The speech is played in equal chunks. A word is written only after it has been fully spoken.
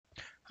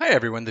Hi,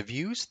 everyone. The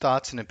views,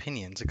 thoughts, and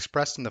opinions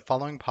expressed in the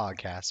following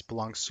podcast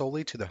belong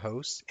solely to the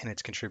host and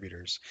its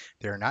contributors.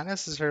 They are not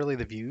necessarily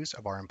the views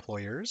of our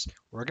employers,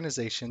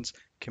 organizations,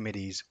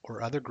 committees,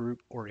 or other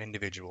group or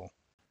individual.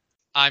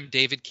 I'm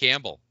David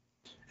Campbell,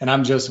 And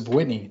I'm Joseph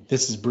Whitney.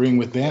 This is Brewing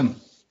with BIM.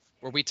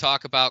 where we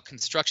talk about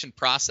construction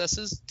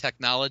processes,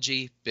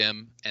 technology,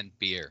 BIM, and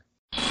beer.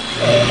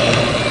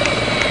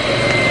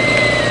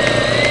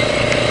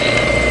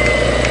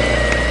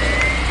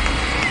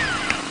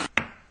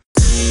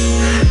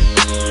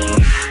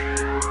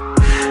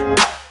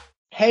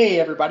 Hey,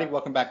 everybody.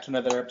 Welcome back to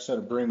another episode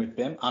of Brewing with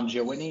BIM. I'm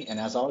Joe Whitney, and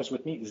as always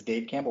with me is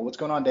Dave Campbell. What's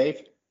going on,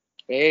 Dave?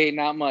 Hey,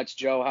 not much,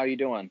 Joe. How you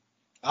doing?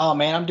 Oh,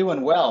 man, I'm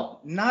doing well.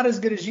 Not as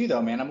good as you,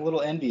 though, man. I'm a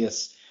little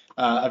envious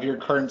of your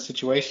current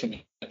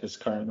situation at this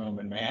current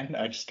moment, man.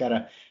 I just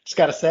gotta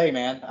say,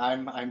 man,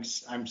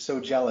 I'm so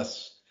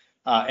jealous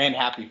and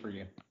happy for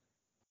you.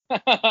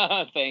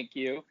 Thank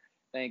you.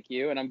 Thank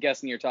you. And I'm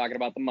guessing you're talking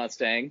about the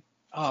Mustang.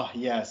 Oh,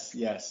 yes,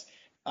 yes.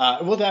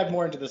 We'll dive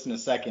more into this in a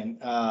second.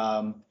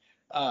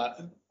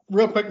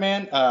 Real quick,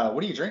 man,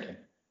 what are you drinking?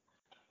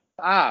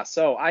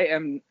 So I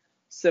am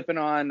sipping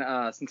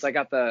on, since I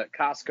got the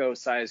Costco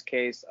size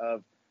case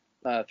of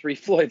Three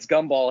Floyd's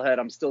Gumball Head,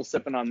 I'm still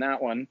sipping on that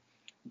one.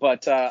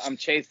 But I'm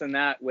chasing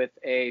that with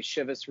a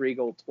Chivas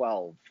Regal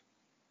 12.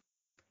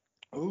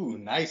 Ooh,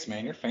 nice,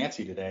 man. You're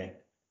fancy today.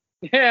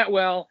 Yeah,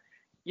 well,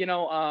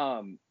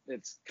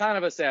 it's kind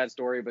of a sad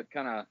story, but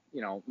kind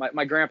of,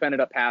 my grandpa ended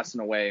up passing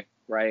away,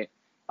 right?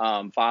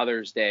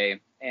 Father's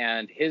Day,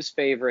 and his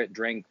favorite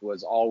drink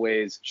was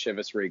always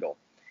Chivas Regal.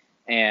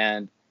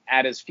 And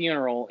at his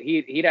funeral,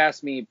 he'd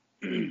asked me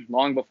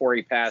long before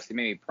he passed, he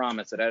made me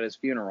promise that at his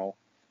funeral,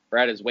 or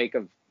at his wake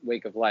of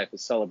life,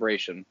 his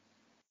celebration,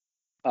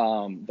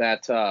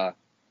 that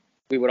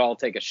we would all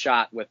take a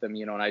shot with him,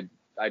 and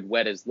I'd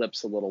wet his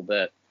lips a little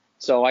bit.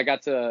 So I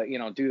got to,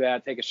 do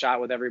that, take a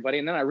shot with everybody.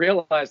 And then I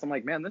realized, I'm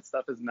like, man, this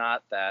stuff is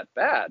not that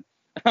bad.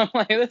 I'm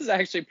like, this is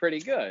actually pretty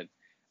good.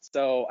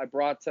 So I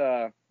brought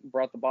the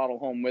bottle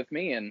home with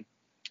me, and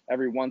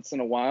every once in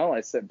a while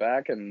I sit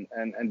back and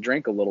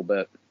drink a little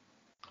bit.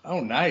 Oh,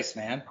 nice,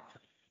 man.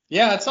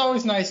 Yeah, it's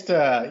always nice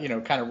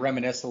to, kind of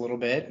reminisce a little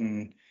bit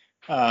and,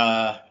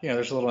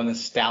 there's a little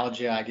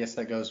nostalgia, I guess,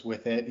 that goes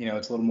with it.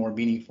 It's a little more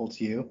meaningful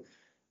to you.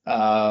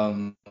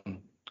 Um,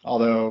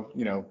 Although,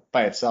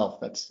 by itself,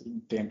 that's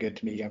damn good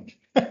to me.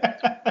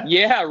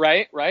 Yeah,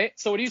 right.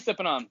 So what are you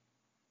sipping on?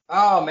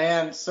 Oh,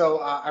 man. So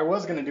I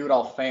was going to do it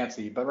all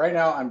fancy, but right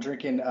now I'm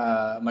drinking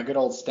my good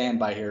old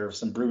standby here,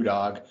 some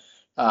Brewdog.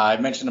 I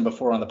mentioned them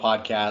before on the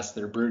podcast.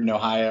 They're brewed in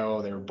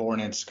Ohio. They were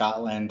born in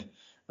Scotland.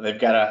 They've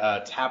got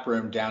a tap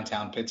room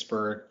downtown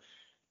Pittsburgh.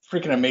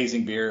 Freaking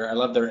amazing beer. I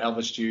love their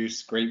Elvis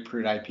Juice,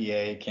 grapefruit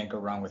IPA. Can't go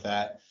wrong with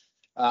that.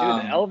 Dude,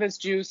 the Elvis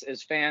Juice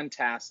is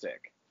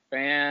fantastic.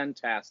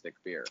 Fantastic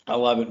beer. I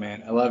love it,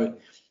 man. I love it.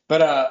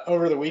 But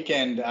over the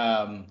weekend,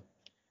 I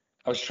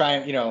was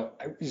trying, I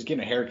was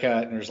getting a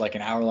haircut, and there's like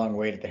an hour-long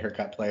wait at the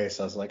haircut place.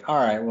 I was like, all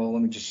right, well,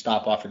 let me just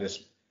stop off at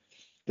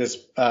this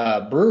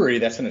brewery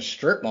that's in a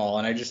strip mall,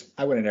 and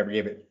I would have never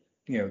gave it,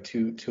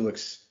 two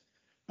looks.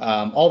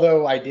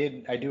 Although I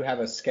do have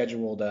a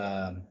scheduled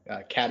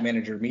CAD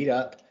manager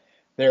meetup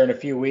there in a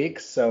few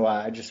weeks, so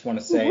I just want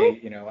to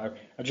say,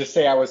 I just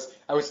say I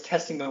was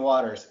testing the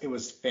waters. It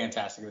was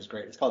fantastic. It was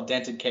great. It's called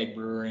Dented Keg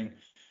Brewing.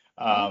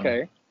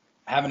 Okay.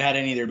 I haven't had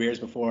any of their beers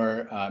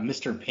before.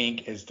 Mr.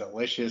 Pink is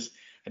delicious.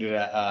 I did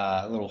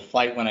a little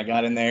flight when I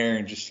got in there,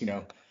 and just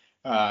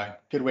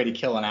good way to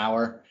kill an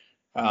hour.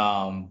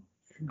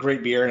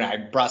 Great beer, and I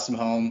brought some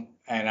home,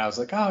 and I was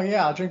like, oh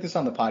yeah, I'll drink this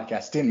on the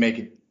podcast. Didn't make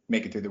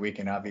it through the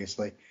weekend,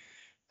 obviously.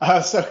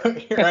 So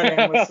here I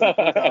am with some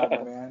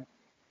Brewdog, man.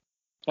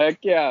 Heck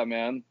yeah,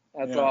 man.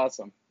 That's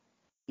awesome.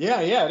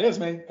 Yeah, it is,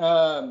 man.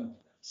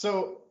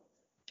 So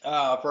for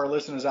our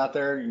listeners out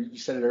there, you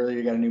said it earlier,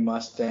 you got a new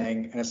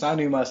Mustang, and it's not a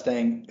new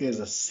Mustang. It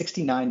is a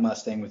 69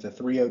 Mustang with a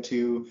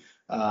 302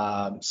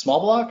 small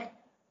block.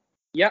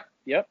 Yep.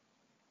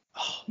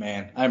 Oh,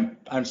 man,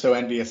 I'm so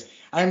envious.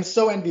 I'm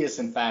so envious,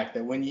 in fact,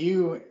 that when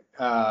you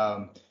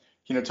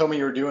told me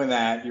you were doing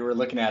that, you were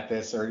looking at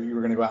this, or you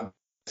were going to go out.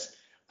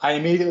 I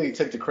immediately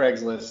took to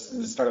Craigslist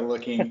and started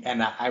looking,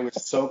 and I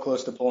was so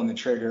close to pulling the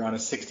trigger on a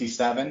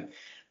 67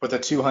 with a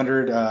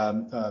 200.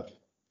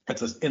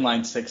 It's an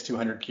inline six,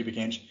 200 cubic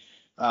inch.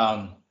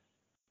 I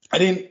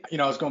didn't,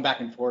 I was going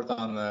back and forth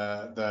on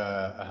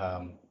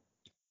the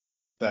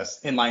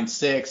inline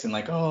six, and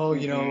like, blah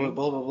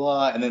blah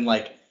blah, and then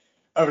like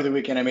over the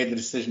weekend I made the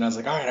decision. I was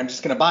like, all right, I'm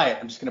just gonna buy it.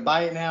 I'm just gonna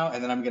buy it now,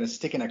 and then I'm gonna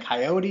stick in a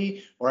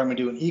Coyote, or I'm gonna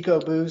do an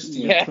EcoBoost,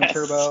 twin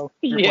turbo,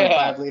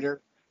 3.5 liter.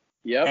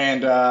 Yep.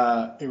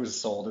 And it was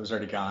sold. It was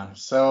already gone.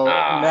 So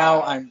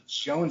now I'm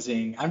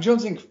jonesing. I'm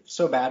jonesing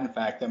so bad, in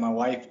fact, that my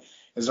wife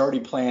has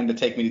already planned to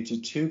take me to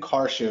two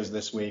car shows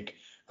this week,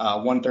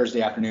 one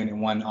Thursday afternoon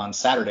and one on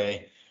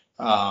Saturday,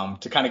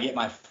 to kind of get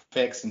my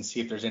fix and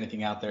see if there's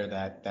anything out there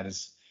that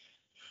is.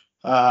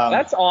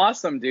 That's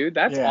awesome, dude.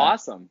 That's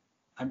awesome.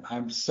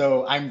 I'm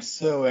so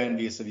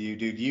envious of you,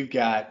 dude. You've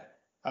got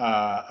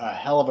a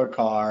hell of a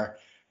car.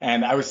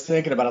 And I was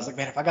thinking about it. I was like,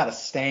 man, if I got a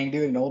Stang,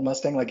 dude, an old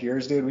Mustang like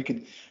yours, dude, we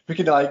could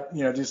like,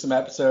 do some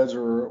episodes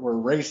where we're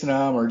racing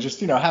them or just,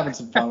 having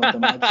some fun with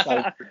them. I just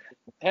thought,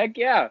 Heck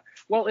yeah.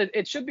 Well,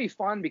 it should be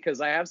fun because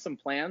I have some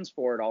plans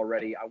for it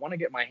already. I want to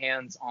get my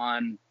hands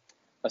on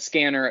a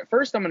scanner. At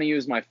first, I'm going to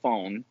use my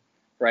phone,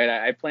 right?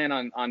 I plan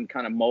on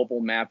kind of mobile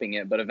mapping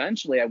it, but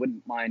eventually I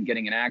wouldn't mind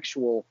getting an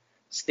actual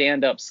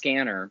stand-up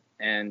scanner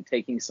and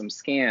taking some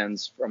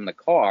scans from the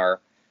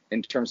car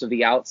in terms of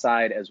the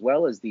outside as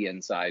well as the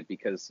inside,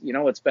 because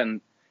it's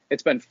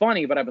been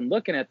funny, but I've been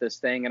looking at this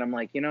thing and I'm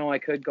like, I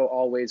could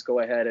always go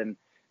ahead and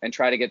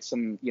try to get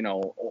some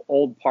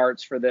old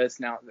parts for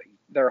this. Now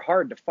they're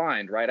hard to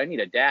find, right? I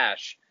need a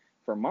dash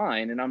for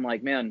mine, and I'm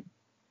like, man,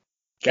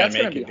 that's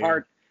gonna be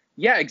hard.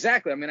 Yeah,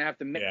 exactly. I'm gonna have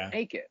to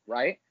make it,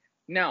 right?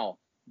 Now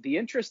the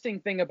interesting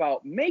thing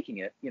about making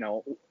it,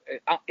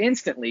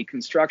 instantly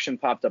construction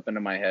popped up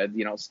into my head.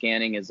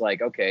 Scanning is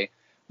like, okay,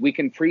 we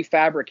can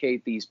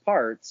prefabricate these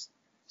parts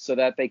so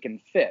that they can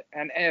fit.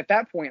 And at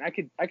that point, I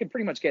could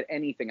pretty much get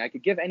anything. I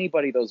could give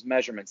anybody those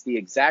measurements, the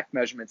exact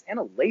measurements, and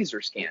a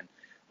laser scan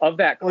of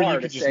that car. Or you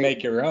could just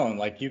make your own.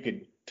 Like you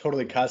could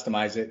totally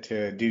customize it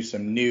to do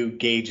some new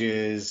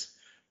gauges,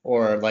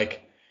 or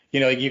like,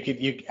 you're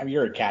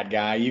a CAD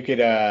guy. You could,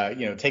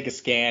 take a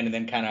scan and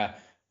then kind of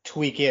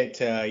tweak it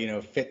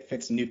to,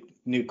 fits a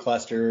new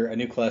cluster,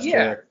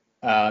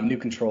 new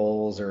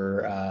controls,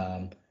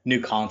 or new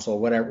console,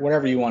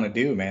 whatever you want to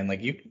do, man.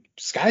 Like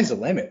sky's the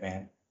limit,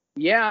 man.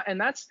 Yeah, and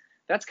that's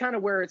kind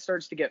of where it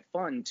starts to get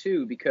fun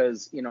too,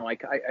 because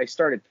I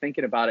started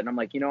thinking about it, and I'm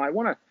like, I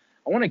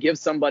want to give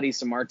somebody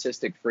some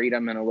artistic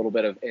freedom and a little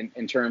bit of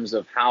in terms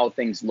of how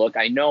things look.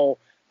 I know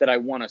that I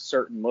want a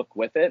certain look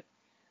with it,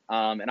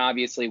 and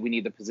obviously we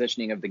need the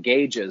positioning of the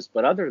gauges,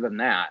 but other than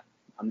that,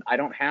 I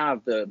don't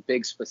have the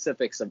big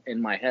specifics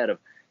in my head of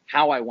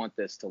how I want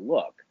this to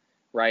look.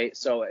 Right.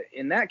 So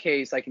in that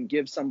case, I can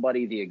give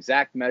somebody the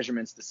exact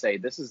measurements to say,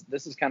 this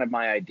is kind of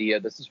my idea.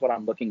 This is what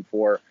I'm looking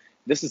for.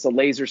 This is a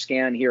laser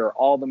scan. Here are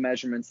all the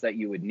measurements that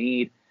you would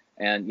need.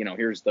 And,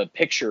 here's the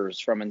pictures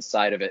from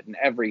inside of it and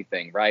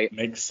everything. Right.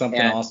 Make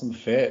something awesome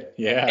fit.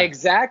 Yeah,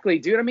 exactly,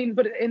 dude. I mean,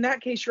 but in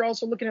that case, you're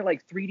also looking at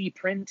like 3D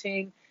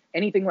printing,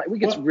 anything like we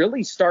could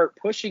really start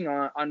pushing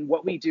on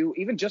what we do,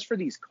 even just for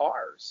these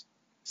cars.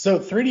 So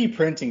 3D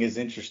printing is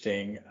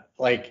interesting.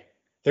 Like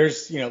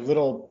there's,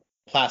 little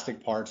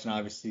plastic parts and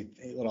obviously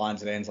little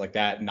odds and ends like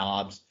that,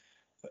 knobs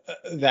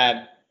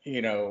that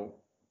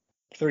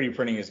 3D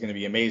printing is going to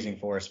be amazing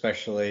for,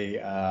 especially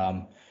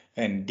and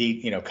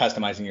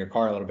customizing your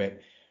car a little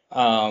bit.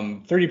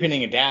 3D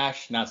printing a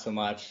dash, not so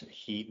much.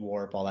 Heat,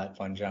 warp, all that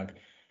fun junk.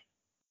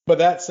 But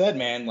that said,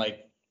 man,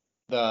 like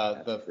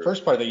the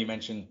first part that you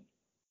mentioned,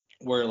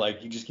 where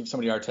like you just give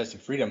somebody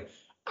artistic freedom,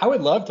 I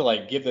would love to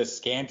like give this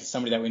scan to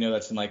somebody that we know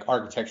that's in like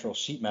architectural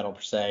sheet metal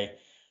per se,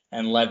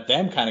 and let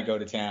them kind of go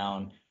to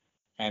town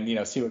and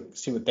see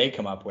what they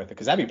come up with,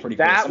 because that'd be pretty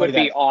cool. That would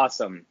be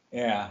awesome.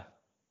 Yeah.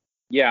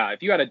 Yeah,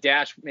 if you had a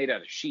dash made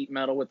out of sheet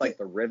metal with like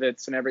the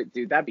rivets and everything,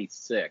 dude, that'd be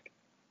sick.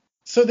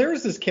 So there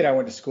was this kid I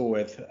went to school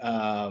with,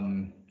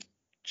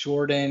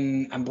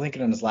 Jordan. I'm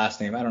blanking on his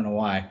last name. I don't know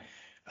why.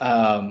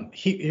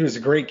 He was a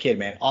great kid,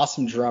 man.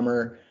 Awesome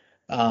drummer.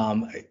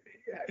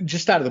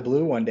 Just out of the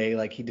blue one day,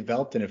 like he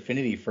developed an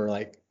affinity for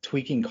like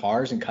tweaking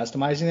cars and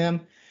customizing them,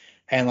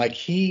 and like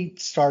he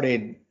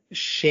started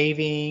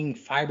shaving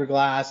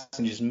fiberglass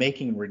and just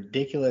making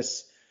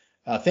ridiculous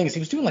things. He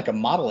was doing like a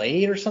Model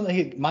 8 or something,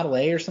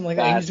 like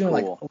that. He was doing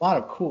like a lot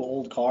of cool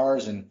old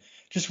cars and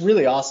just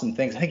really awesome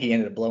things. I think he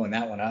ended up blowing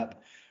that one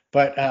up.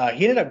 But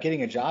he ended up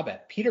getting a job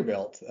at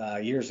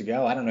Peterbilt years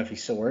ago. I don't know if he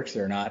still works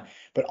there or not.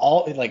 But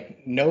all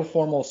like no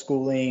formal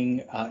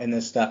schooling in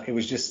this stuff. It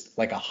was just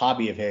like a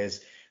hobby of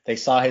his. They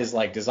saw his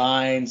like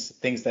designs,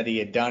 things that he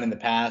had done in the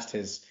past,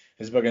 his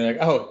book, and they're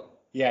like, oh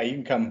yeah,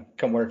 you can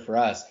come work for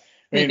us.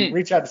 I mean,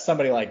 reach out to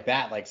somebody like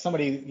that, like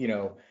somebody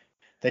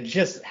that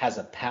just has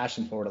a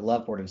passion for it, a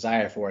love for it, a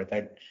desire for it,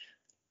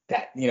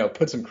 that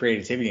put some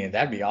creativity in it.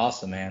 That'd be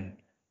awesome, man.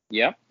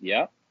 Yep.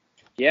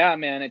 Yeah,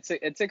 man,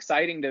 it's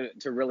exciting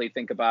to really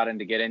think about and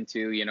to get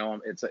into.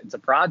 It's a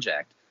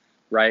project,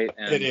 right?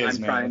 And it is,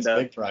 man. It's a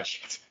big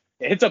project.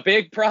 It's a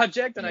big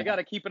project, and I got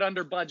to keep it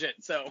under budget.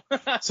 So.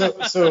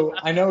 so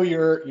I know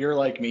you're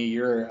like me.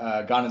 You're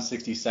a Gone in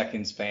 60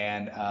 Seconds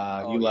fan.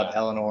 You love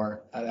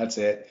Eleanor. That's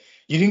it.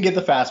 You didn't get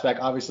the fastback,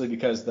 obviously,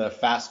 because the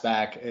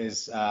fastback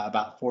is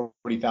about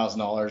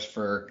 $40,000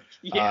 for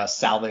a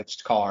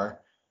salvaged car,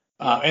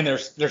 and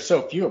there's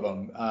so few of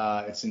them.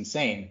 It's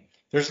insane.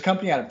 There's a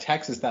company out of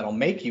Texas that'll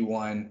make you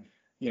one,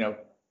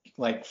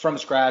 like from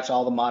scratch,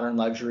 all the modern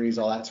luxuries,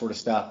 all that sort of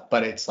stuff.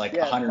 But it's like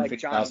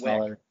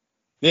 $150,000.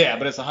 Yeah,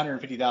 but it's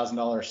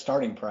 $150,000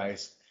 starting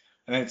price,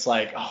 and it's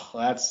like, oh,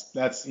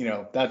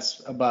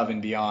 that's above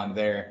and beyond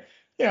there.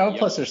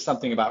 Plus there's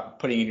something about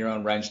putting in your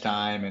own wrench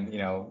time and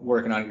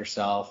working on it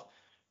yourself,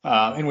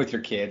 and with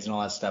your kids and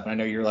all that stuff. And I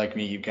know you're like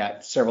me, you've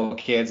got several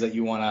kids that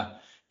you want to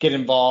get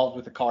involved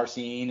with the car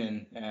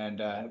scene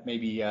and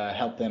maybe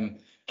help them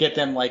get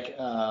them like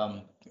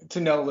to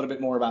know a little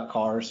bit more about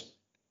cars.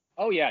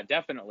 Oh yeah,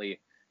 definitely.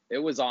 it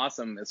was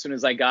awesome. As soon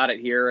as I got it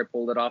here, I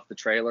pulled it off the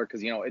trailer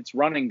because it's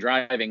running,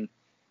 driving.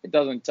 It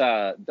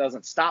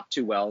doesn't stop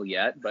too well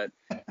yet, but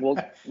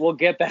we'll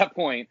get that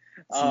point.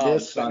 Some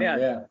discs on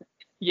it,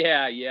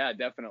 yeah. Yeah,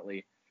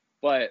 definitely.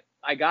 But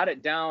I got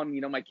it down.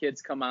 My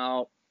kids come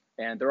out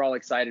and they're all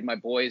excited. My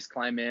boys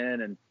climb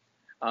in, and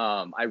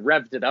I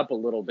revved it up a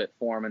little bit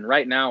for them. And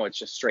right now it's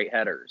just straight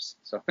headers.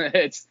 So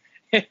it's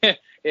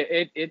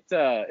it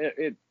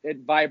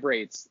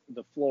vibrates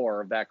the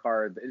floor of that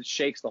car. It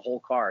shakes the whole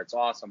car. It's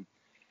awesome.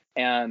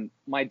 And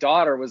my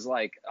daughter was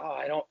like, "Oh,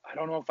 I don't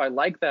know if I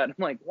like that." And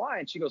I'm like, "Why?"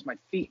 And she goes, "My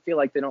feet feel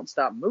like they don't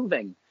stop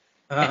moving."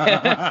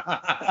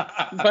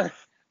 But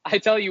I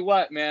tell you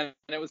what, man,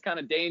 it was kind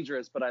of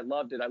dangerous, but I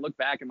loved it. I look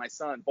back at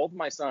both of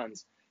my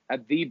sons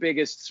had the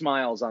biggest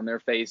smiles on their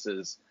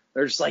faces.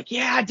 They're just like,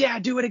 "Yeah,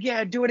 Dad, do it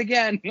again, do it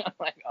again." I'm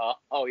like,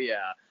 oh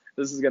yeah,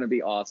 this is gonna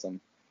be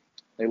awesome.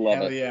 They love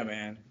it. Hell yeah,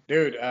 man,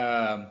 dude.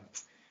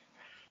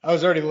 I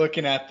was already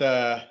looking at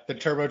the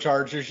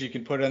turbochargers you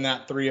can put in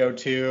that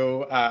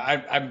 302.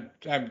 I've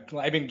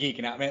been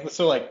geeking out, man.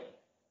 So like,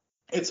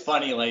 it's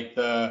funny, like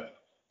the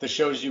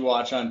shows you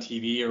watch on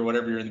TV or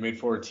whatever you're in the mood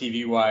for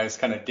TV wise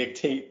kind of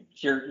dictate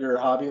your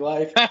hobby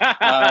life.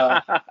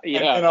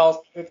 Yeah. And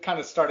also it kind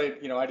of started,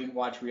 I didn't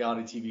watch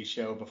reality TV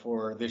show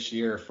before this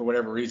year for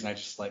whatever reason. I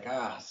just like,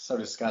 so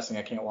disgusting.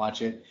 I can't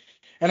watch it.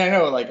 And I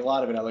know like a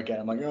lot of it I look at,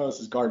 I'm like, oh, this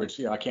is garbage.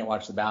 I can't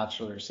watch The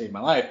Bachelor to save my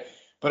life.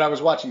 But I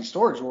was watching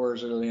Storage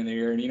Wars early in the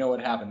year, and you know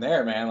what happened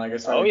there, man? Like I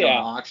started going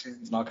to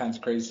auctions and all kinds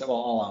of crazy stuff,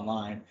 all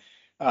online,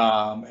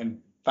 and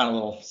found a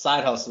little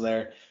side hustle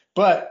there.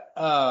 But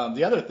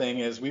the other thing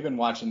is we've been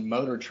watching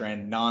Motor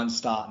Trend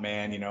nonstop,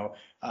 man.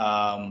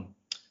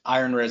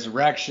 Iron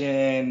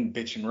Resurrection,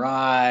 Bitchin'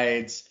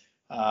 Rides,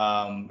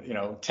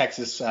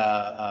 Texas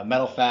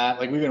Metal Fat.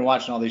 Like we've been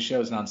watching all these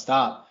shows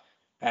nonstop,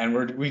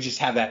 and we just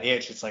have that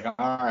itch. It's like, all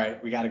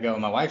right, we got to go.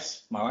 My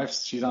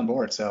wife's she's on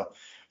board, so.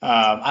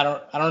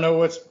 I don't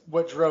know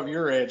what drove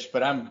your itch,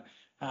 but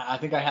I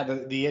think I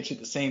had the itch at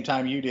the same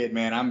time you did,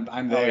 man.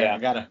 I'm there. Oh, yeah.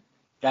 I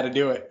gotta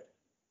do it.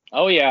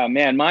 Oh yeah,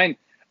 man. Mine,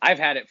 I've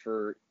had it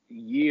for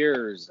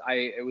years.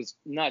 It was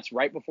nuts.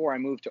 Right before I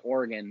moved to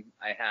Oregon,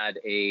 I had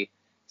a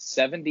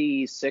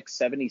 76,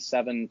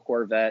 77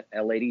 Corvette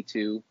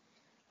L82.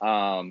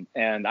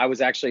 And I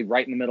was actually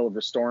right in the middle of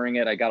restoring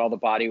it. I got all the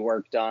body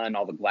work done.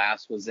 All the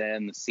glass was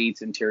in, the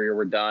seats, interior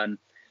were done.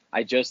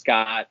 I just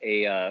got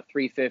a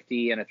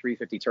 350 and a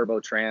 350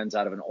 turbo trans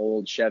out of an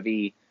old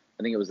Chevy.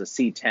 I think it was a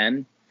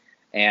C10.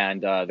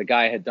 And the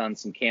guy had done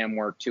some cam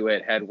work to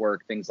it, head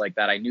work, things like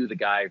that. I knew the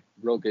guy,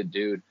 real good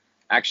dude.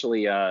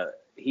 Actually,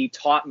 he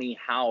taught me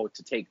how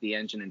to take the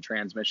engine and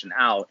transmission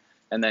out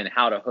and then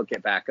how to hook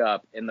it back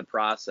up in the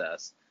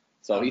process.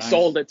 So he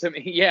sold it to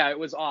me. Yeah, it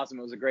was awesome.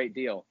 It was a great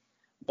deal.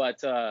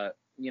 But,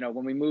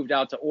 when we moved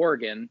out to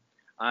Oregon,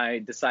 I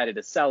decided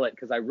to sell it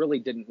because I really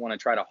didn't want to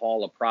try to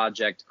haul a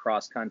project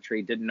cross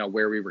country. Didn't know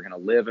where we were going to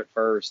live at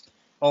first.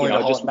 Oh,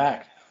 haul it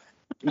back.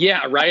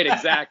 Yeah, right.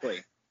 Exactly.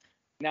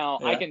 Now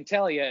Yeah. I can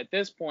tell you at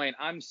this point,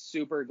 I'm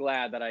super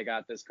glad that I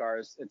got this car.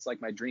 It's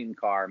like my dream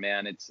car,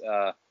 man. It's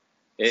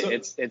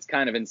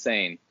kind of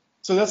insane.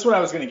 So that's what I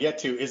was going to get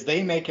to is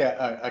they make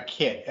a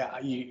kit.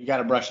 You got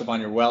to brush up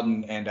on your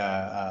welding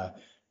and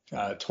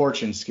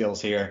torching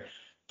skills here,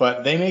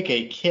 but they make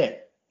a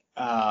kit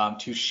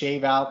to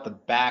shave out the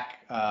back.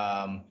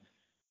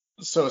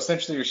 So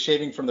essentially you're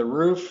shaving from the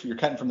roof, you're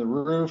cutting from the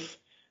roof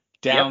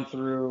down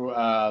through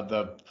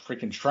the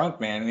freaking trunk,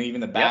 man, and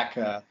even the back,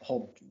 the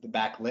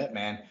back lip,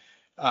 man.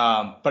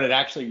 But it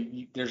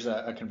actually, there's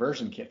a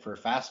conversion kit for a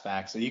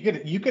fastback. So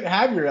you could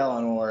have your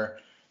Eleanor.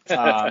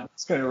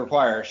 It's going to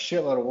require a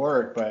shitload of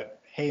work,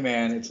 but hey,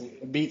 man,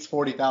 it beats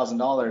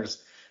 $40,000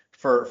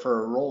 for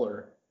a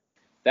roller.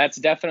 That's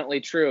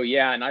definitely true.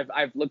 Yeah, and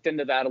I've looked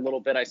into that a little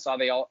bit. I saw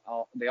they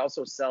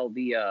also sell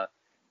the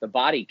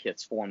body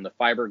kits for them, the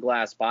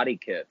fiberglass body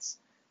kits,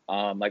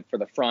 like for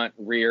the front,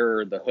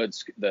 rear, the hood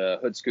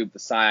scoop, the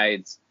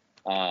sides,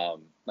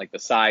 like the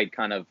side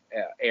kind of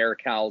air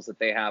cowls that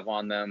they have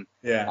on them.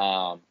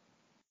 Yeah.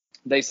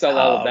 They sell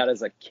all of that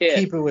as a kit.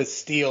 Keep it with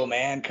steel,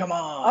 man. Come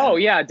on. Oh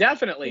yeah,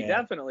 definitely,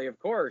 of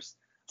course.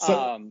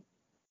 So,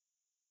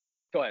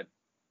 go ahead.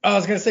 I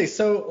was gonna say,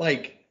 so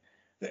like,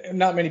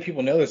 not many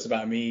people know this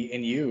about me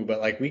and you, but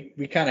like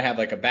we kind of have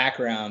like a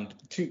background,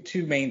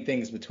 two main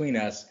things between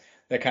us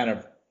that kind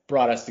of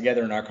brought us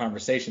together in our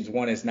conversations.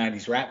 One is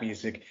 90s rap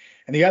music,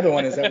 and the other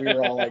one is that we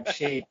were all like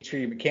shade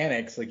tree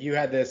mechanics. Like you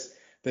had this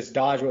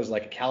Dodge was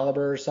like a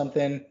Caliber or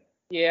something.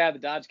 Yeah, the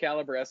Dodge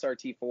Caliber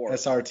SRT4.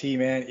 SRT,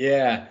 man.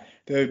 Yeah,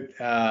 dude.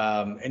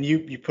 And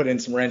you put in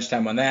some wrench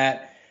time on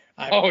that.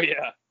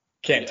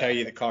 Can't tell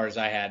you the cars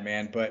I had,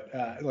 man, but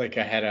like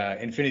I had a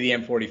Infiniti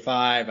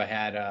M45.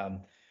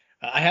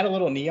 I had a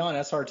little Neon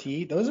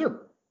SRT. Those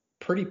are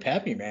pretty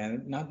peppy,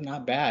 man.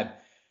 Not bad.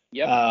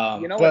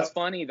 Yep. What's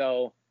funny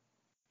though?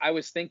 I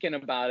was thinking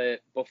about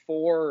it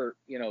before,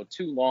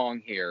 too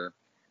long here.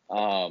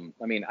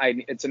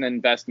 It's an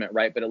investment,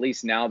 right? But at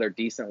least now they're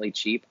decently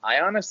cheap. I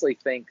honestly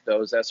think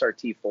those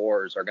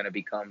SRT4s are going to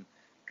become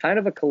kind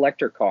of a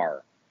collector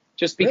car.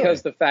 just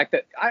because the fact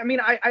that, I mean,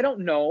 I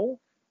don't know,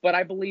 but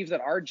I believe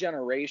that our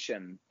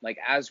generation, like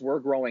as we're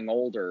growing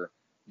older,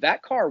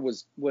 that car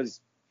was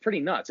pretty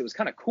nuts. It was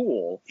kind of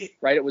cool,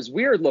 right? It was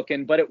weird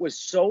looking, but it was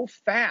so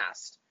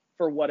fast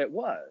for what it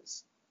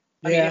was.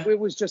 I mean, it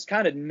was just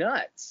kind of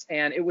nuts,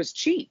 and it was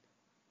cheap,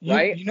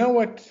 right? You know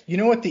what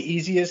the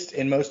easiest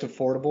and most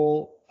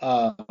affordable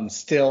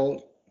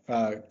still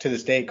to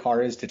this day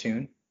car is to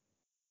tune?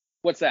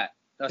 What's that?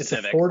 It's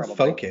Civic, a Ford probably.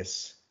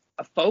 Focus.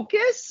 A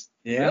Focus?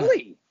 Yeah.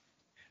 Really?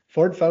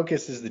 Ford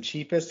Focus is the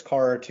cheapest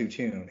car to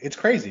tune. It's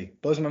crazy.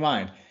 Blows my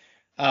mind.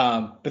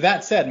 But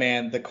that said,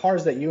 man, the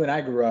cars that you and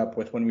I grew up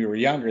with when we were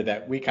younger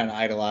that we kind of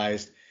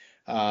idolized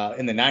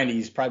in the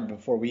 90s, probably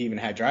before we even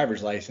had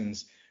driver's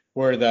license,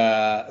 were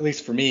at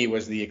least for me,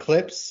 was the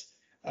Eclipse.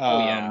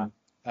 The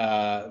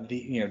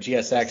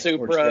GSX, The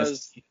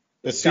Supras,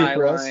 the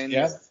Supras, Skylines.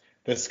 yeah,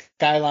 the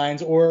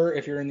Skylines, or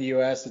if you're in the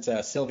US, it's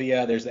a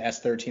Silvia. There's the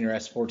S13 or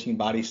S14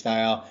 body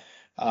style.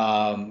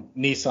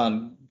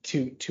 Nissan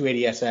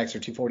 280SX or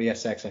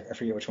 240SX, I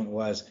forget which one it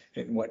was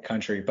in what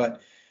country,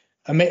 but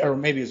or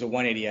maybe it was a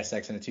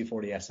 180SX and a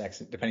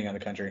 240SX, depending on the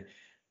country.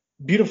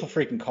 Beautiful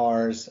freaking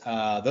cars.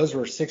 Those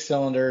were 6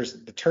 cylinders.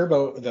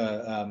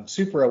 The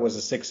Supra was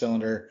a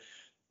 6-cylinder.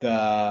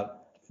 The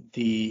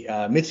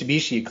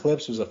Mitsubishi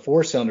Eclipse was a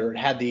 4-cylinder. It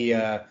had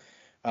the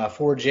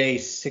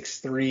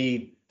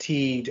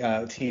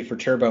 4J63T for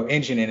turbo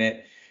engine in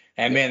it.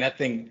 And man, that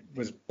thing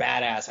was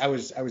badass. I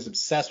was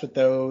obsessed with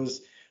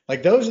those.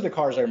 Like those are the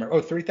cars I remember.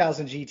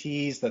 3000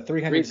 GTs, the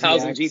 300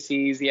 3000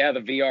 GTs, yeah, the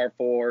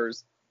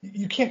VR4s.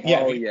 You can't, the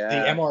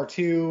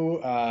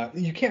MR2.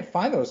 You can't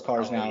find those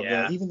cars now.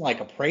 Yeah. Even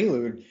like a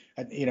Prelude,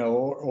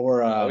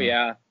 or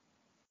a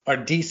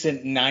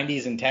decent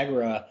 90s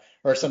Integra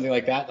or something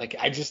like that. Like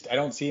I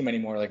don't see them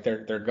anymore. Like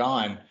they're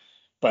gone.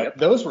 But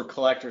those were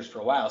collectors for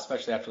a while,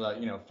 especially after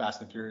the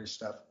Fast and Furious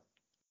stuff.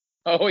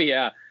 Oh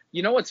yeah.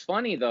 You know what's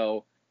funny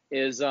though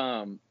is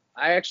I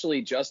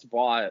actually just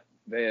bought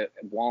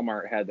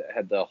Walmart had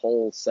the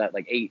whole set,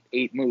 like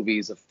eight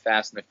movies of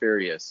Fast and the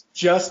Furious.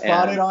 Just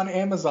bought it on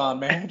Amazon,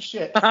 man.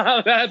 Shit.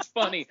 That's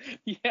funny.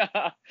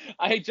 Yeah,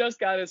 I just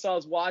got it, so I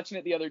was watching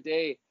it the other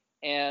day,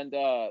 and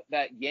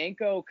that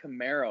Yenko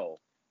Camaro.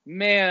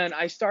 Man,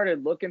 I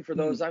started looking for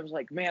those. I was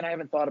like, man, I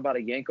haven't thought about a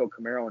Yenko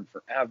Camaro in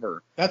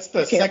forever. That's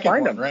the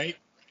second one, right?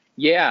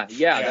 Yeah,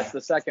 that's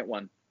the second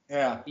one.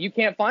 Yeah. You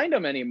can't find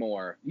them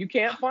anymore. You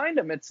can't find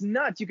them. It's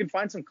nuts. You can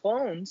find some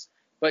clones,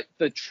 but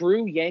the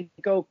true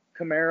Yenko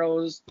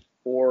Camaros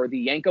or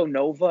the Yenko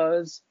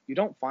Novas, you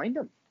don't find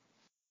them.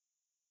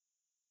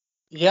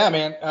 Yeah,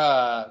 man.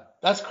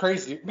 That's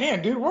crazy.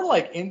 Man, dude, we're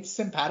like in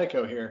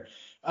simpatico here.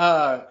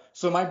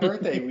 So my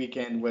birthday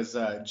weekend was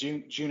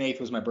June 8th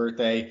was my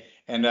birthday,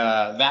 and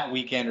that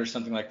weekend or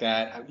something like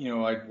that,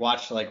 I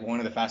watched like one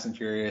of the Fast and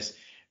Furious,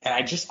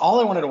 and all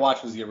I wanted to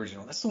watch was the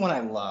original. That's the one I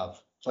love.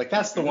 Like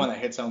that's the one that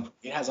hits home.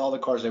 It has all the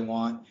cars I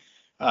want.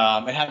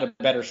 It had a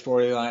better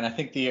storyline. I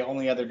think the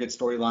only other good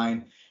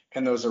storyline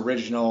in those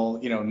original,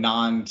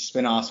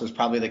 non-spinoffs was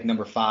probably like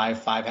number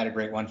 5. 5 had a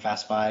great one,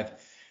 Fast 5.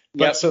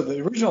 But so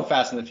the original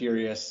Fast and the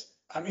Furious,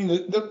 I mean,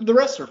 the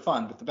rest are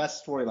fun, but the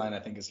best storyline I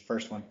think is the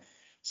first one.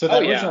 So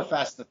that original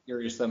Fast and the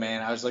Furious, though,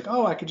 man, I was like,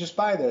 I could just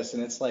buy this,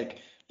 and it's like,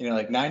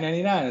 like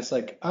 $9.99. It's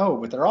like,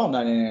 but they're all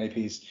 $9.99 a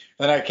piece.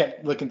 And then I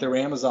kept looking through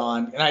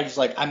Amazon, and I was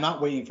like, I'm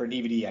not waiting for a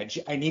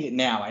DVD. I need it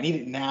now. I need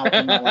it now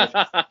in my life.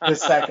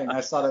 This second, I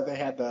saw that they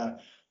had the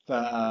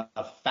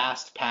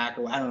Fast Pack,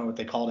 or I don't know what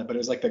they called it, but it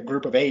was like the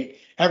group of 8,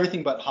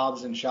 everything but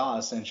Hobbs and Shaw,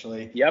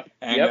 essentially.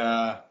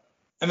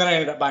 And then I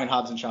ended up buying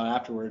Hobbs and Shaw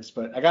afterwards.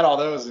 But I got all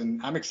those,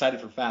 and I'm excited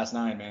for Fast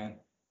 9, man.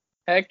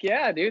 Heck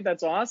yeah, dude,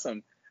 that's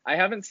awesome. I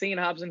haven't seen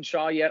Hobbs and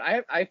Shaw yet.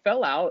 I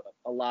fell out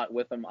a lot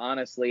with them,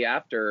 honestly,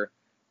 after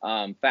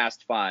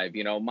Fast 5.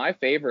 My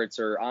favorites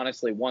are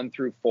honestly 1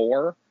 through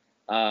 4.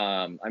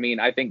 I mean,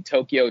 I think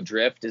Tokyo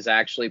Drift is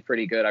actually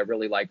pretty good. I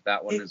really like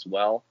that one as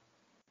well.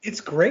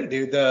 It's great,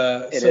 dude.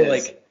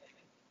 The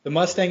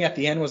Mustang at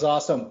the end was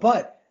awesome,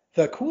 but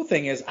the cool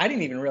thing is I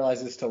didn't even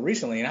realize this till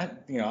recently,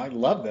 and I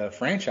love the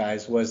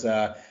franchise. Was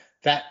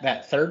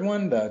that third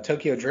one, the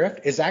Tokyo Drift,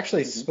 is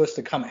actually supposed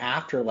to come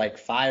after like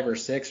 5 or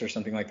 6 or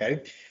something like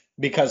that,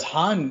 because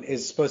Han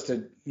is supposed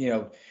to,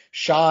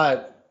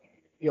 Shaw.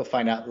 You'll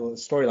find out the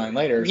storyline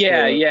later.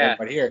 Yeah.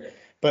 Right here,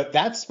 but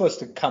that's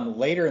supposed to come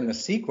later in the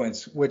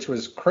sequence, which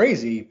was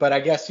crazy. But I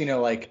guess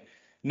like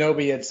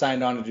Nobi had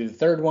signed on to do the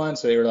third one,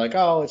 so they were like,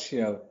 let's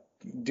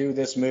do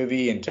this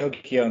movie in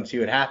Tokyo and see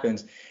what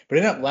happens. But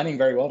it ended up lending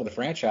very well to the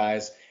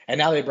franchise, and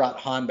now they brought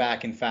Han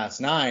back in Fast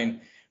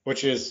 9,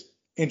 which is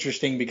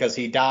interesting because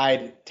he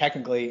died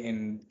technically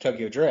in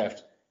Tokyo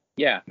Drift.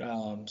 Yeah.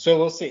 So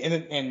we'll see,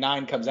 and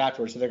 9 comes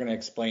afterwards, so they're going to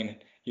explain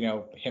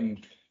him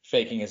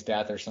faking his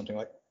death or something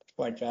like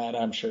that,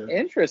 I'm sure.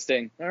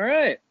 Interesting. All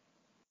right.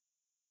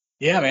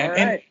 Yeah, man. All right.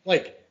 And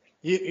like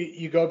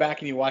you go back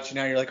and you watch it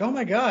now, you're like, oh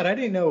my God, I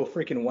didn't know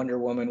freaking Wonder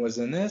Woman was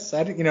in this.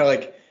 I didn't,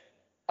 like.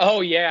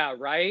 Oh yeah,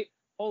 right.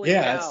 Holy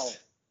cow.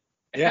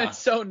 Yeah. It's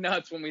so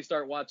nuts when we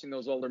start watching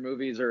those older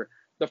movies, or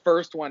the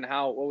first one.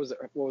 What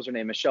was her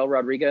name? Michelle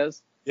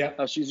Rodriguez. Yeah.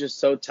 How she's just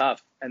so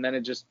tough, and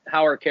then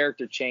how her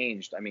character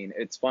changed. I mean,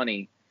 it's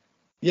funny.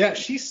 Yeah,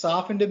 she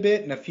softened a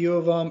bit in a few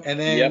of them, and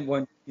then Yep.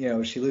 when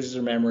she loses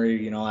her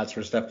memory, all that sort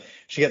of stuff,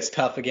 she gets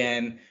tough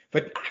again.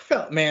 But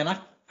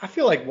I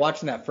feel like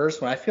watching that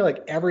first one, I feel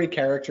like every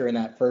character in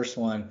that first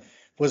one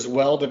was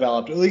well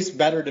developed, at least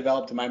better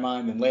developed in my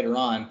mind than later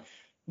on.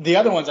 The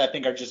other ones I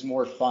think are just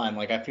more fun.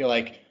 Like I feel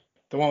like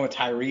the one with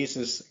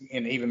Tyrese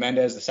and Eva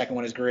Mendes, the second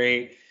one is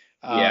great.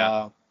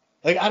 Yeah.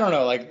 Like I don't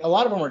know, like a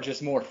lot of them are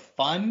just more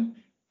fun.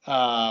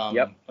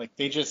 Yep. Like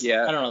they just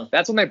Yeah. I don't know.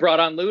 That's when they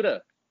brought on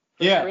Luda.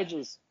 Chris Yeah.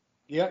 Bridges.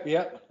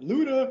 Yep.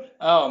 Luda.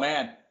 Oh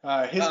man,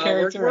 his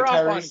character We're and off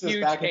on Tyrese's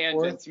huge back and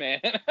forth. tangents, man.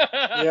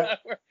 Yeah.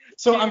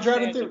 So I'm Huge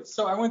driving through. tangents.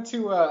 So I went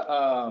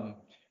to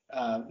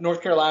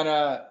North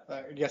Carolina.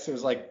 I guess it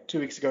was like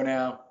 2 weeks ago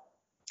now,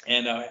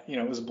 and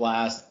it was a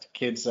blast.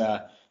 Kids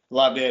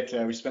loved it.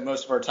 We spent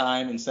most of our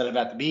time instead of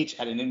at the beach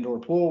at an indoor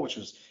pool, which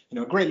was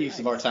a great use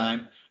of our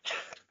time.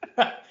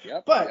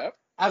 Yep. But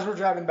as we're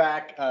driving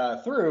back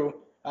through,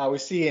 we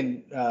see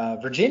in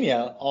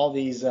Virginia all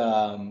these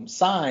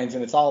signs,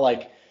 and it's all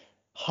like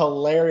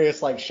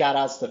hilarious, like shout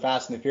outs to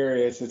Fast and the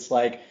Furious. It's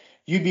like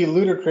you'd be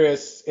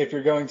ludicrous if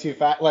you're going too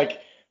fast.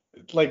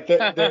 It's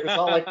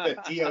all like the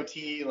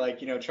DOT, like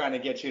trying to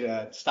get you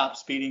to stop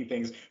speeding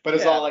things, but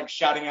it's all like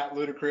shouting out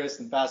ludicrous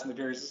and Fast and the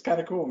Furious. It's kind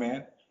of cool,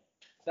 man.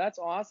 That's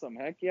awesome.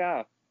 Heck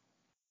yeah.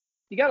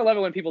 You gotta love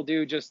it when people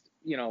do just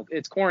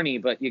it's corny,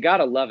 but you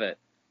gotta love it.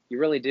 You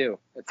really do.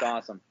 It's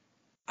awesome.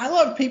 I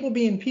love people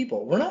being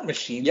people. We're not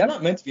machines. Yep. We're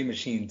not meant to be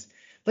machines.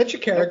 Let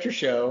your character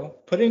show.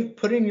 Put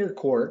in your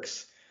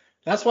quirks.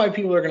 That's why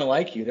people are gonna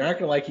like you. They're not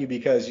gonna like you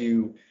because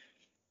you're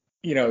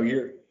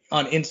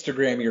on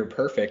Instagram. You're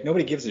perfect.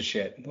 Nobody gives a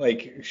shit.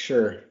 Like,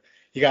 sure,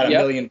 you got a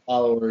million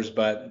followers,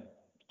 but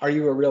are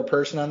you a real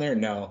person on there?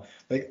 No.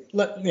 Like,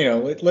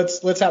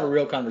 let's have a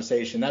real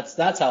conversation.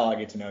 That's how I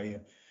get to know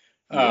you.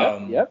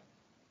 Yep.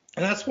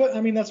 And that's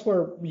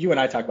where you and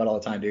I talk about all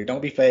the time, dude.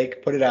 Don't be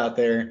fake. Put it out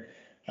there.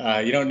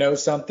 You don't know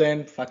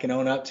something, fucking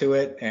own up to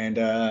it and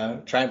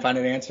try and find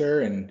an answer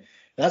and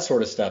that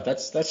sort of stuff.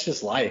 That's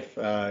just life.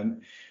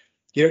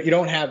 You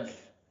don't have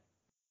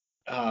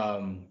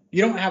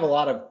a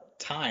lot of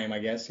time, I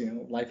guess.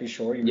 Life is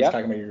short. You were just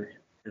talking about your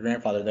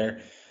grandfather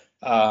there.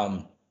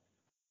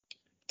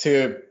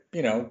 To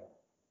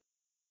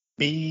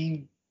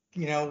be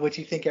what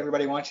you think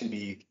everybody wants you to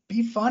be.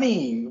 Be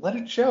funny. Let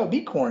it show.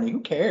 Be corny.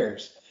 Who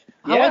cares?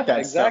 I like that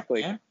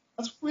exactly. stuff, man.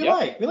 That's what we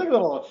like. We like a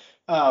little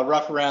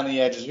rough around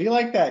the edges. We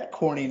like that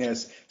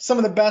corniness. Some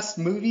of the best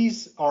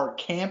movies are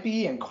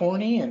campy and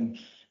corny, and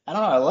I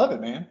don't know. I love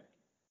it, man.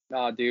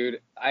 No,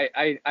 dude.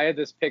 I had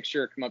this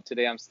picture come up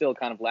today. I'm still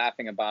kind of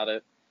laughing about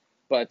it,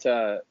 but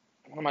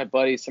one of my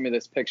buddies sent me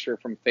this picture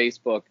from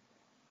Facebook,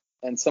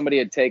 and somebody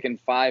had taken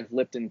 5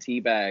 Lipton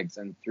tea bags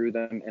and threw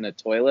them in a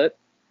toilet,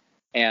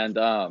 and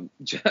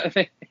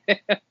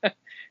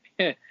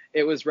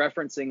it was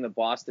referencing the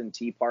Boston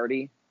Tea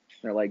Party.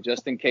 They're like,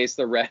 just in case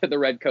the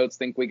redcoats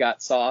think we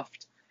got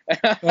soft.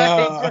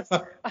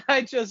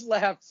 I just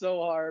laughed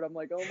so hard. I'm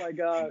like, oh my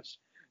gosh,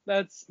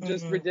 that's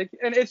just ridiculous.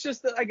 And it's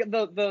just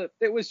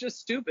it was just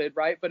stupid,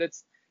 right? But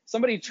it's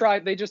somebody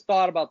tried. They just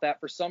thought about that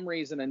for some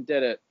reason and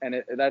did it.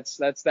 And that's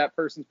that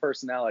person's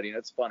personality. And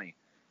it's funny.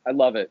 I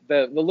love it.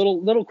 The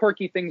little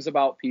quirky things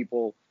about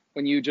people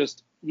when you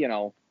just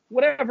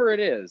whatever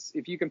it is,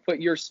 if you can put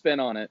your spin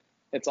on it,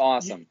 it's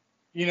awesome.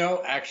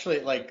 Actually,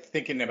 like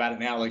thinking about it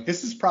now, like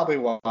this is probably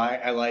why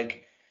I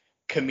like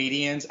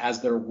comedians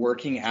as they're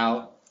working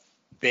out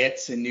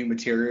bits and new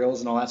materials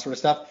and all that sort of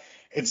stuff.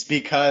 It's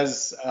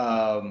because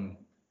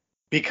they're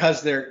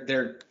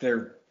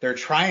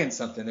trying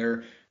something.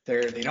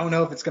 They don't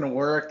know if it's gonna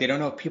work. They don't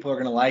know if people are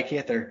gonna like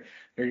it. They're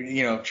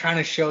trying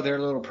to show their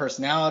little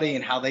personality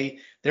and how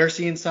they're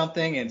seeing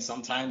something, and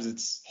sometimes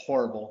it's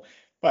horrible.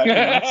 But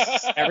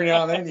every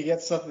now and then you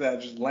get something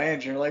that just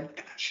lands, and you're like,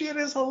 that shit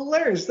is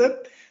hilarious.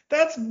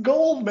 That's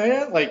gold,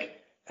 man.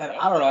 Like, and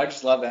I don't know, I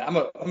just love that. I'm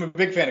a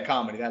big fan of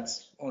comedy.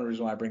 That's the only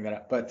reason why I bring that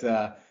up. But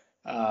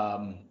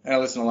and I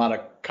listen to a lot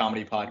of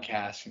comedy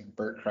podcasts,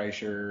 Bert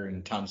Kreischer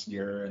and Tom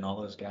Segura and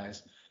all those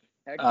guys.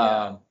 Heck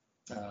yeah.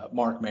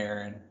 Mark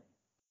Maron,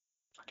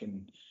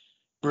 fucking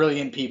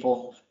brilliant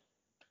people,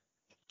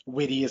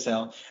 witty as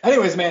hell.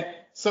 Anyways, man.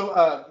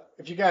 So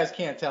if you guys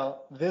can't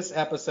tell, this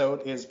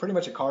episode is pretty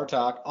much a car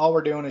talk. All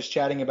we're doing is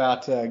chatting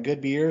about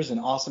good beers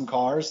and awesome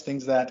cars,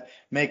 things that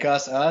make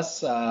us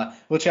us.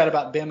 We'll chat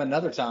about BIM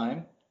another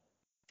time.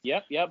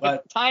 Yep.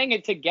 But tying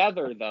it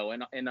together, though,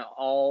 in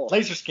all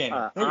laser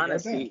scanning.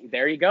 Honesty,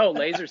 there you go.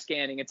 Laser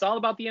scanning. It's all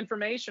about the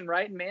information,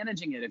 right? And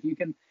managing it. If you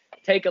can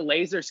take a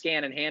laser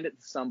scan and hand it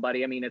to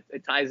somebody, I mean,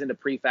 it ties into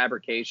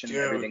prefabrication and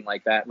everything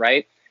like that,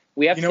 right?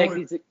 We have to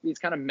take these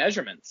kind of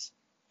measurements.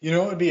 You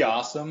know what would be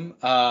awesome?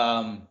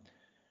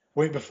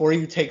 Wait, before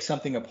you take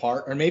something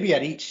apart, or maybe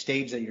at each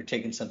stage that you're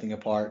taking something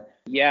apart.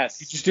 Yes.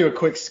 You just do a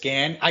quick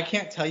scan. I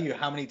can't tell you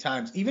how many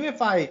times, even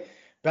if I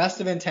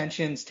best of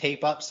intentions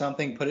tape up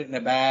something, put it in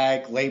a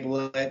bag,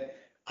 label it,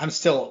 I'm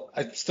still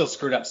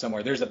screwed up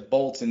somewhere. There's a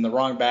bolt in the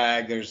wrong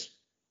bag. There's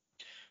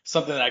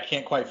something that I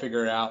can't quite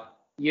figure it out.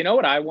 You know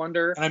what I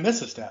wonder? And I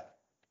miss a step.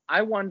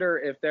 I wonder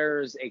if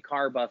there's a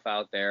car buff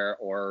out there,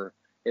 or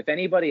if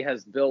anybody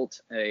has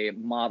built a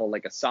model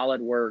like a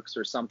SolidWorks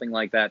or something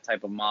like that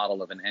type of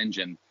model of an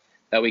engine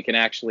that we can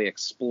actually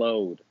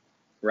explode,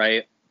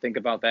 right? Think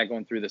about that,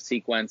 going through the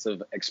sequence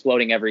of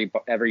exploding every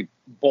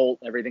bolt,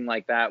 everything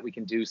like that. We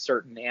can do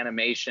certain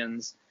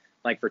animations,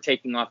 like for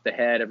taking off the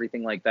head,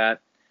 everything like that.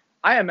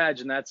 I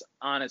imagine that's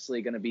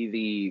honestly going to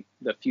be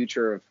the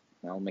future of,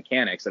 well,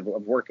 mechanics of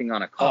working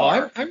on a Oh,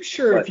 car. I'm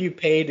sure But if you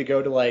paid to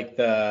go to like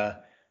the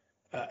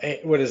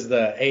what is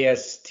the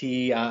AST,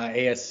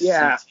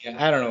 yeah,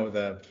 I don't know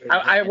the.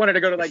 I wanted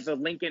to go to like the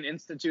Lincoln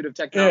Institute of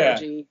Yeah,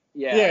 Technology.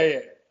 yeah.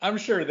 I'm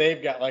sure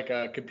they've got like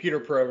a computer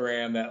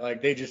program that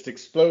like they just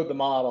explode the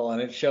model and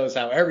it shows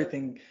how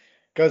everything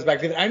goes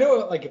back to. I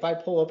know like if I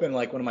pull open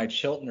like one of my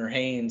Chilton or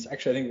Haynes,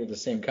 actually I think they're the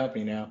same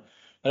company now.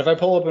 But if I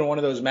pull open one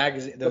of those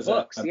magazines, The those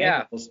books,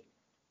 yeah. manuals,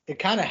 it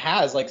kind of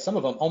has like some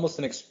of them almost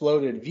an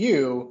exploded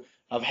view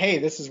of, hey,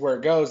 this is where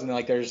it goes, and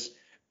like there's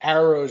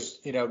arrows,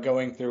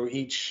 going through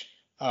each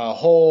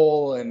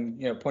hole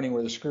and pointing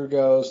where the screw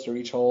goes through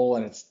each hole,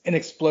 and it's an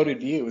exploded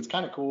view. It's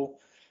kind of cool.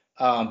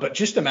 But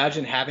just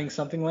imagine having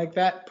something like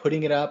that,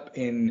 putting it up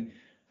in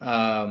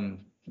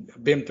BIM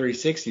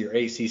 360 or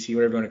ACC,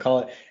 whatever you want to call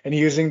it, and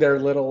using their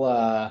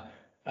little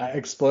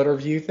exploder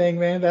view thing,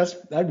 man.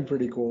 That'd be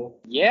pretty cool.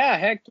 Yeah,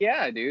 heck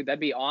yeah, dude.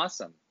 That'd be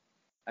awesome.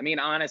 I mean,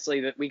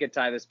 honestly, that we could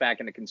tie this back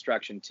into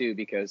construction too,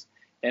 because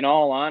in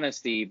all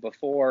honesty,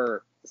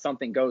 before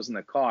something goes in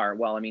the car,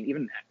 well, I mean,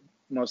 even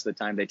most of the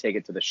time they take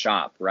it to the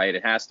shop, right?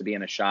 It has to be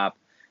in a shop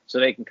so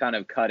they can kind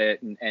of cut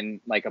it,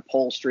 and like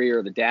upholstery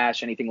or the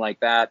dash, anything like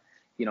that.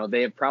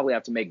 They probably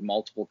have to make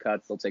multiple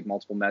cuts. They'll take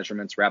multiple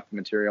measurements, wrap the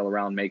material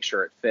around, make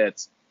sure it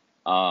fits.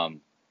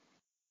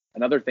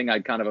 Another thing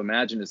I'd kind of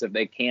imagine is if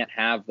they can't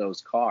have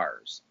those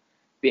cars,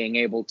 being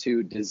able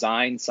to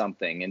design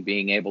something and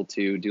being able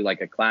to do like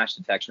a clash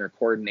detection or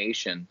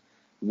coordination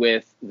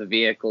with the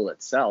vehicle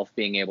itself,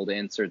 being able to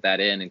insert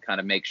that in and kind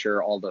of make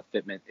sure all the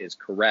fitment is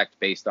correct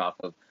based off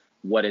of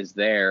what is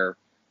there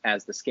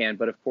as the scan.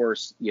 But of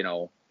course, with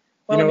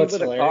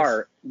a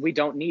car, we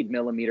don't need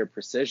millimeter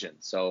precision.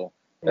 So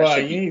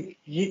you'd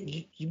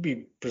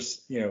be,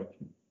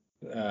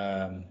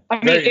 I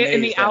mean,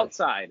 in the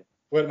outside,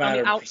 what amount on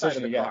the of outside of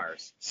precision the you got.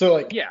 cars. So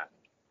like, yeah.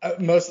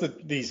 Most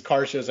of these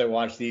car shows I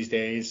watch these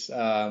days,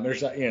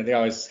 there's they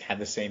always have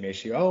the same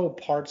issue. Oh,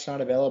 parts not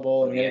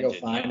available, and we gotta go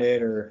find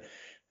it, or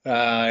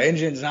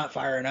engine's not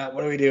firing up.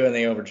 What do we do? And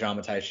they over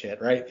dramatize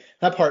shit, right?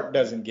 That part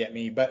doesn't get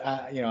me, but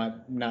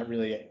I'm not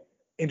really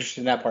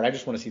interested in that part. I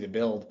just want to see the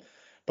build.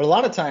 But a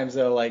lot of times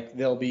though, like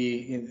they'll be,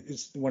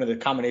 it's one of the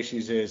common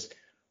issues is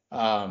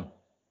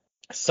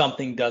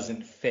something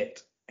doesn't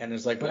fit, and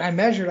it's like, but I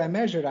measured,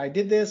 I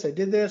did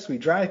this, we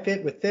dry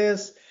fit with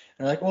this.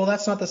 And they're like, well,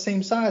 that's not the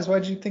same size.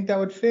 Why'd you think that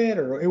would fit,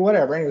 or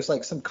whatever? And it was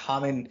like some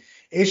common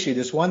issue.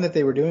 This one that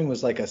they were doing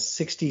was like a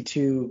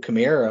 62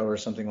 Camaro or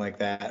something like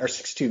that, or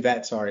 62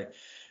 Vet, sorry.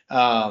 They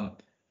had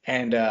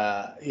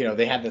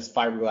this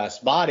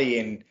fiberglass body,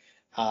 and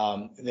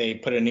they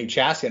put a new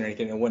chassis underneath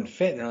it, and it wouldn't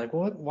fit. And they're like,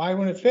 well, why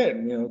wouldn't it fit?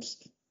 And, it's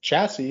the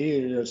chassis.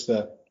 It's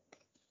the,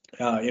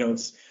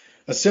 it's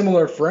a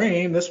similar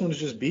frame. This one's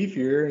just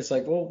beefier. It's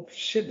like, well,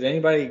 shit, did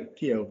anybody,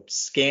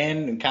 scan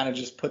and kind of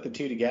just put the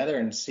two together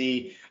and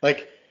see,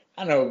 like,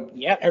 I don't know,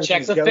 yeah,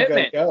 everything's check the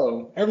fitment.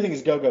 go. Everything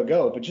is go,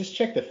 but just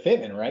check the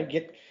fitment,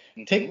 right?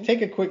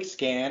 Take a quick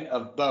scan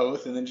of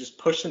both and then just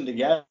push them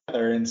together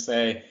and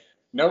say,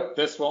 nope,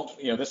 this won't,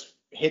 this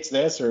hits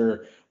this,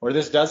 or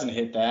this doesn't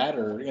hit that,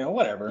 or,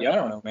 whatever. Yep. I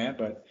don't know, man,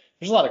 but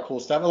there's a lot of cool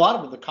stuff. A lot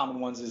of the common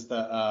ones is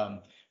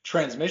the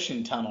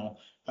transmission tunnel.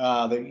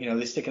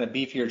 They stick in a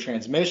beefier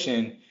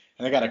transmission,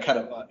 and they got to cut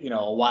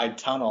a wide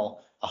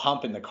tunnel, a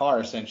hump in the car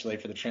essentially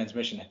for the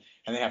transmission,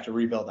 and they have to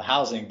rebuild the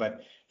housing,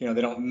 but they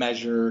don't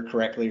measure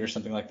correctly or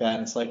something like that.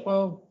 And it's like,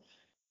 well,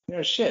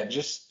 shit,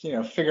 just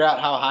figure out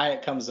how high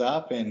it comes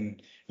up,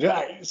 and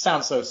it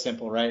sounds so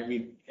simple,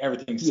 right?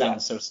 Everything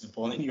sounds so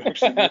simple, and then you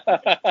actually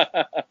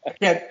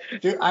yeah,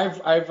 dude, I've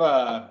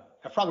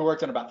probably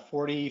worked on about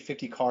 40,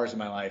 50 cars in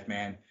my life,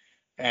 man,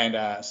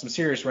 and some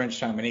serious wrench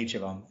time in each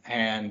of them,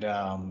 and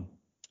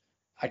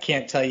I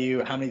can't tell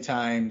you how many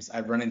times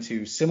I've run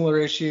into similar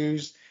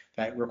issues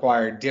that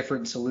require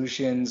different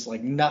solutions.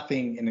 Like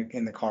nothing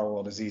in the car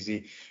world is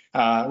easy.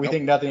 We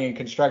think nothing in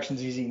construction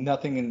is easy.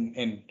 Nothing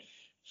in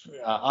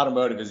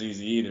automotive is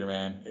easy either,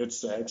 man.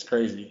 It's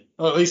crazy.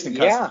 Well, at least in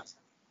customs.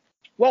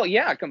 Well,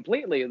 yeah,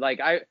 completely. Like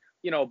a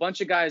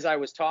bunch of guys I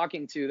was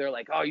talking to, they're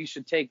like, oh, you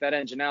should take that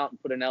engine out and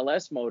put an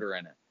LS motor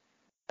in it.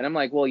 And I'm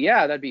like, well,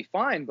 yeah, that'd be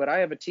fine, but I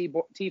have a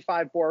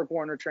T5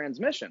 Borg-Warner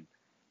transmission.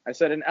 I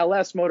said an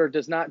LS motor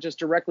does not just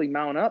directly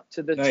mount up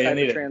to the type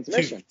of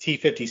transmission.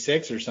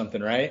 T56 or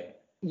something, right?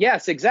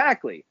 Yes,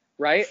 exactly.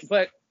 Right.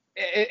 But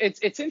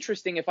it's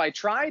interesting. If I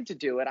tried to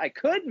do it, I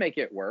could make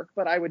it work,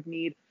 but I would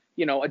need,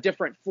 a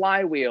different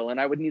flywheel, and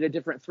I would need a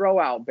different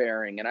throwout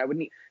bearing, and I would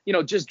need,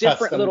 just different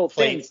custom little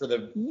things. For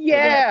the,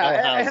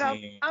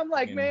 and I'm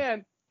like,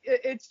 man,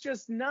 it's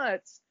just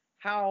nuts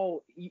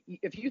how,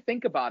 if you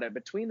think about it,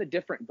 between the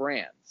different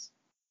brands,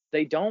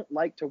 they don't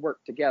like to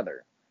work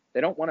together. They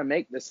don't want to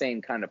make the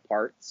same kind of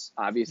parts,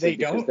 obviously, They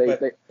because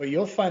don't, but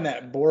you'll find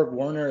that Borg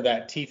Warner,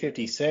 that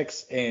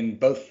T56 in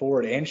both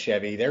Ford and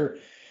Chevy.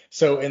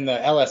 So in the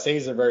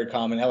LSAs are very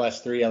common,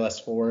 LS3,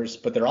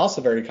 LS4s, but they're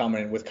also very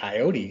common with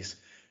Coyotes.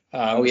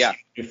 Oh yeah,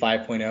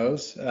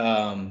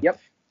 5.0s. Yep.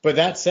 But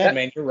that said,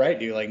 man, you're right,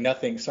 dude. Like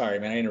nothing. Sorry,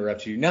 man, I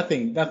interrupt you.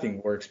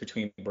 Nothing works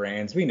between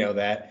brands. We know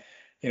that.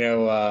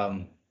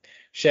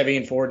 Chevy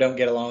and Ford don't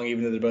get along,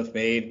 even though they're both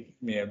made,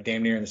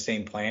 damn near in the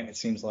same plant. It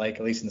seems like,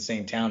 at least in the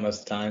same town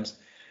most of the times.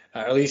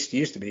 At least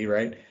used to be,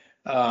 right?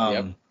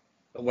 Yep.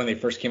 When they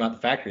first came out the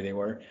factory, they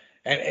were,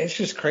 and it's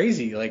just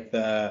crazy, like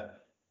the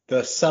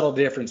subtle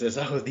differences.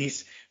 Oh,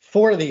 these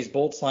 4 of these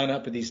bolts line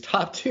up with these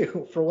top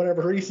 2 for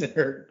whatever reason,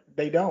 or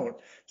they don't.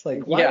 It's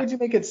like, why would you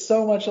make it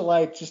so much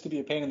alike just to be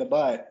a pain in the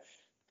butt?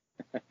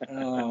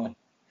 Oh.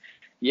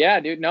 Yeah,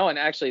 dude. No, and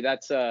actually,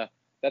 that's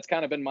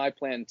kind of been my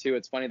plan too.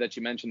 It's funny that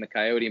you mentioned the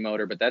Coyote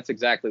motor, but that's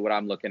exactly what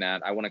I'm looking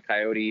at. I want a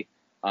Coyote.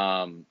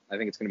 I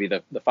think it's going to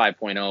be the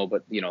 5.0,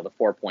 but the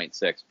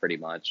 4.6 pretty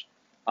much.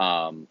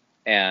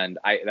 And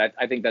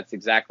I think that's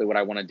exactly what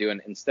I want to do.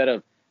 And instead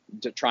of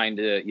trying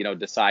to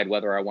decide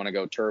whether I want to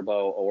go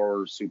turbo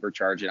or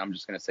supercharge it, I'm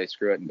just going to say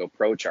screw it and go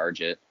pro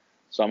charge it.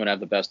 So I'm going to have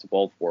the best of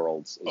both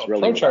worlds. Is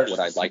really what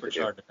I'd like to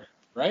do.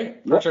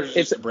 Right? ProCharger is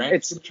just a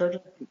brand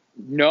supercharger?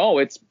 No,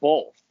 it's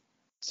both.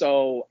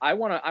 So I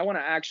want to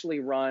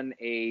actually run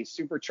a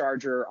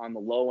supercharger on the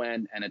low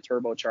end and a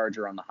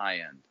turbocharger on the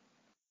high end.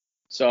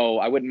 So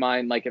I wouldn't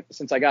mind,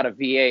 since I got a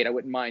V8, I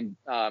wouldn't mind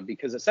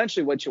because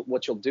essentially what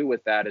you'll do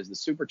with that is the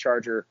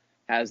supercharger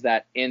has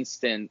that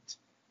instant,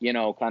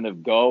 kind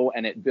of go,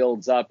 and it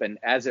builds up, and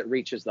as it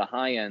reaches the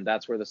high end,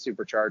 that's where the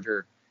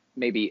supercharger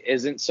maybe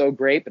isn't so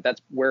great, but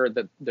that's where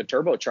the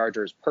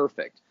turbocharger is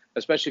perfect,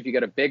 especially if you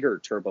get a bigger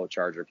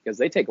turbocharger, because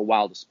they take a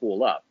while to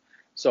spool up.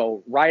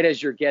 So right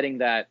as you're getting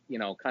that,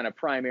 kind of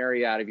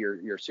primary out of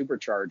your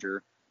supercharger,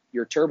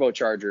 your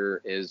turbocharger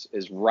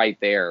is right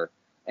there.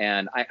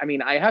 And I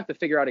mean, I have to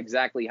figure out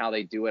exactly how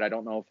they do it. I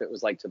don't know if it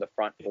was like to the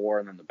front 4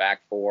 and then the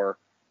back 4,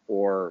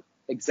 or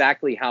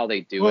exactly how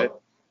they do it.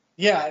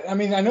 Yeah, I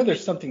mean, I know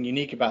there's something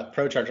unique about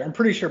ProCharger. I'm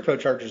pretty sure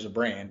ProCharger is a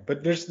brand,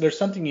 but there's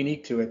something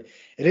unique to it.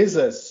 It is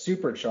a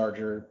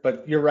supercharger,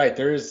 but you're right.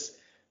 There is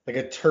like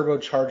a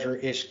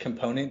turbocharger-ish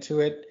component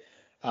to it.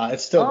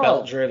 It's still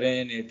belt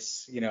driven.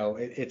 It's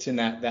it's in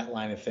that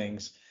line of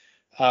things.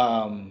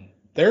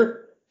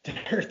 They're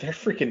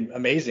freaking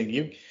amazing.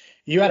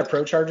 You add a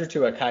ProCharger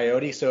to a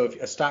Coyote, so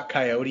if a stock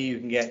Coyote, you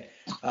can get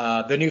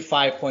the new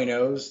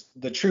 5.0s,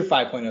 the true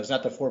 5.0s,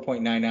 not the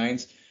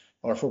 4.99s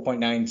or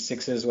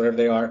 4.96s, whatever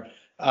they are.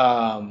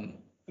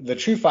 The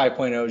true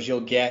 5.0s, you'll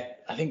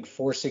get, I think,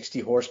 460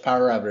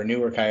 horsepower out of a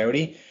newer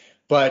Coyote,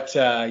 but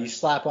you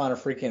slap on a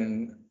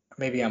freaking,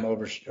 maybe I'm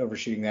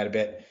overshooting that a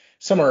bit,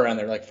 somewhere around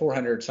there, like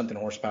 400 something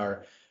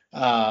horsepower.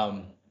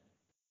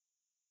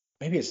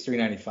 Maybe it's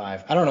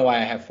 395. I don't know why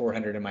I have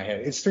 400 in my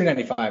head. It's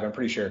 395, I'm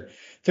pretty sure.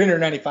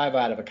 395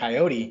 out of a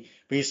Coyote,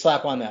 but you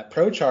slap on that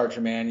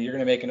ProCharger, man, you're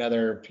going to make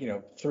another,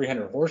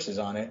 300 horses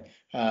on it.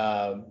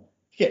 You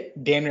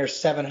get damn near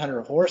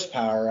 700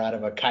 horsepower out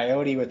of a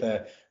Coyote with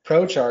a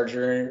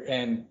ProCharger.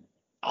 And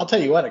I'll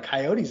tell you what, a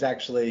Coyote's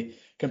actually,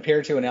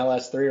 compared to an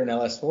LS3 or an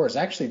LS4, is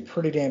actually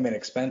pretty damn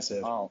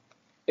inexpensive. Oh,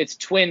 it's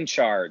twin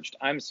charged.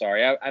 I'm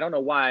sorry. I don't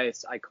know why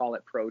I call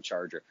it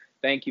ProCharger.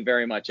 Thank you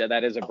very much. Yeah,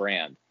 that is a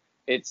brand.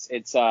 It's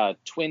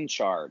twin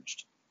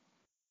charged.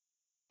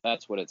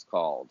 That's what it's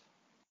called.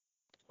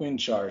 Twin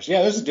charged.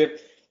 Yeah,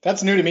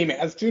 that's new to me,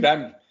 man. Dude,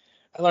 I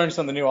learn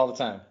something new all the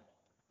time.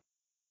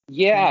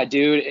 Yeah,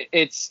 dude.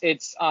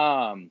 It's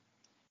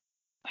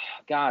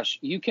gosh,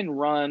 you can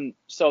run.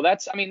 So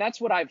that's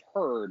what I've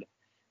heard.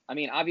 I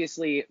mean,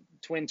 obviously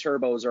twin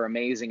turbos are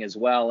amazing as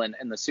well, and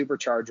the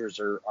superchargers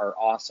are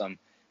awesome.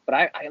 But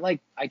I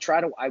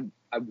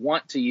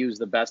want to use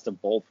the best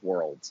of both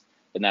worlds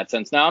in that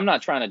sense. Now, I'm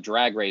not trying to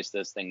drag race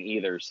this thing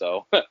either.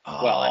 So, well,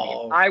 I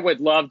mean, I would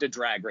love to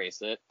drag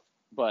race it,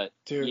 but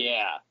dude,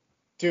 yeah.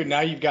 Dude,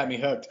 now you've got me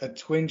hooked. A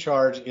twin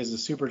charge is a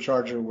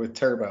supercharger with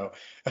turbo.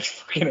 That's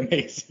fucking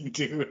amazing,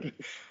 dude.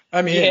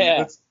 I'm in.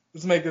 Yeah.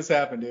 Let's make this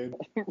happen, dude.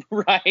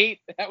 Right?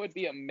 That would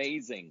be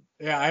amazing.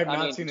 Yeah, I have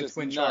not seen a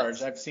twin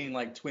charge. I've seen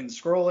like twin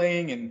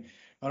scrolling and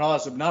all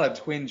that stuff, not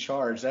a twin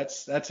charge.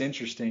 That's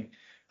interesting.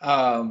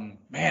 Man,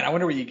 I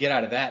wonder what you get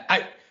out of that.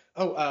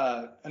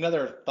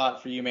 Another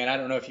thought for you, man. I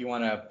don't know if you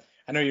want to.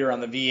 I know you're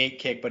on the V8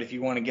 kick, but if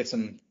you want to get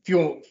some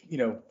fuel,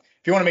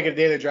 if you want to make it a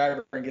daily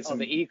driver and get some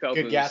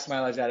good gas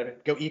mileage out of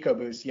it, go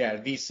EcoBoost. Yeah,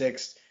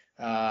 V6.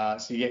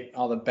 So you get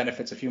all the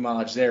benefits of fuel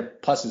mileage there,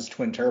 plus it's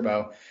twin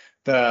turbo.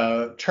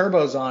 The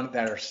turbos on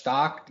that are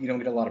stock, you don't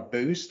get a lot of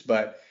boost,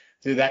 but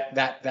dude,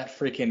 that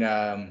freaking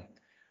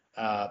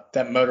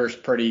that motor's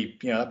pretty,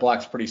 that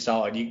block's pretty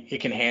solid.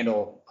 It can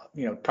handle,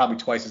 probably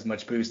twice as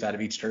much boost out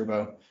of each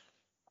turbo.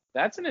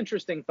 That's an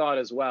interesting thought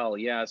as well.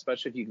 Yeah,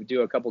 especially if you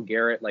do a couple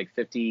Garrett like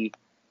 50.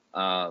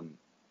 Well,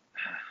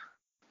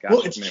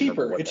 it's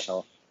cheaper. It's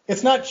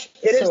not.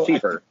 It is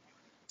cheaper.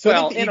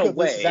 I think the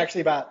EcoBoost is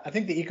actually about. I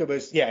think the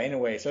EcoBoost, in a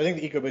way. So I think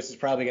the EcoBoost is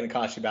probably going to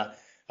cost you about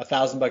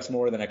 $1,000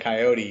 more than a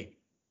Coyote,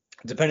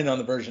 depending on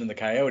the version of the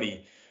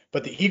Coyote.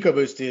 But the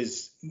EcoBoost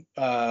is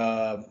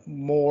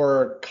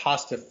more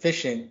cost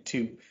efficient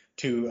to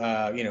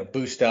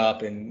boost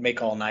up and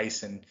make all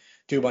nice and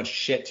do a bunch of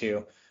shit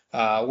to.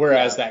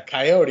 Whereas that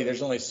Coyote,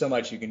 there's only so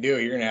much you can do.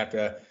 You're gonna have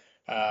to,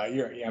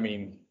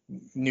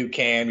 new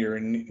cam.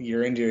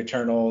 You're into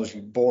internals.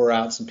 You bore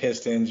out some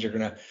pistons. You're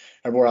gonna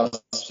bore out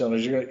some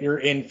cylinders. You're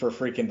in for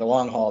freaking the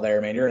long haul there,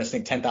 man. You're gonna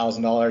sink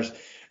 $10,000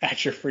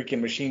 at your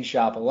freaking machine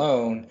shop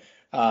alone,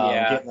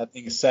 getting that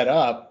thing set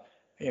up.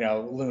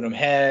 Aluminum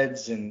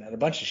heads and a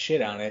bunch of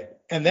shit on it,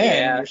 and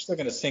then you're still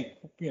gonna sink,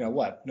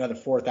 another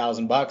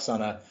 $4,000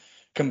 on a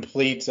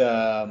complete,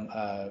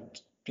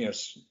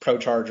 Pro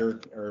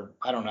Charger, or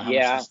I don't know how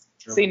much.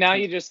 See, now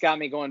you just got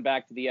me going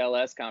back to the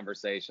LS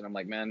conversation. I'm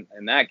like, man,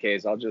 in that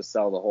case, I'll just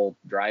sell the whole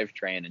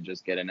drivetrain and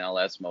just get an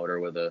LS motor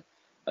with a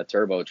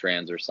turbo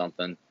trans or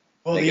something.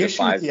 Well, the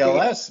issue with the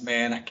LS,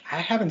 man, I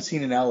haven't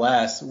seen an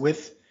LS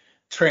with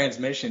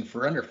transmission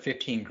for under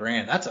 15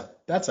 grand. That's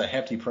a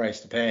hefty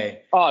price to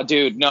pay. Oh,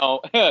 dude, no,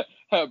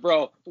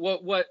 bro.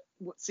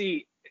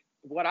 See,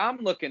 what I'm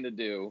looking to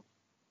do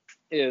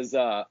is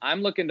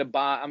I'm looking to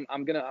buy.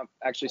 I'm gonna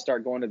actually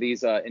start going to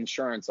these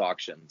insurance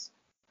auctions,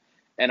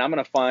 and I'm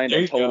gonna find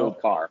a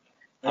totaled car.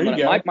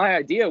 My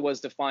idea was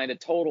to find a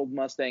totaled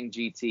Mustang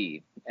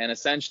GT, and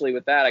essentially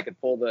with that, I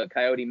could pull the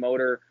Coyote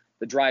motor,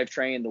 the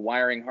drivetrain, the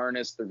wiring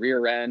harness, the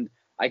rear end.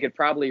 I could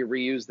probably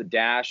reuse the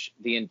dash,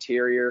 the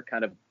interior,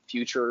 kind of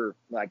future,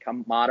 like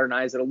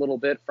modernize it a little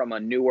bit from a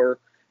newer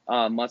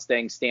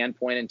Mustang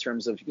standpoint in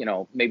terms of,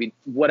 maybe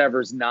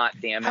whatever's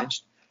not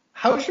damaged.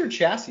 How's your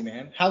chassis,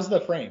 man? How's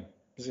the frame?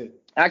 Is it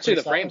actually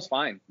the frame's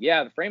fine?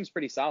 Yeah, the frame's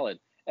pretty solid.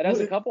 It has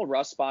a couple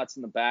rust spots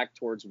in the back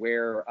towards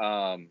where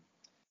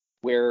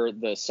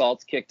the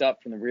salt's kicked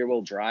up from the rear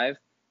wheel drive,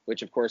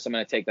 which of course I'm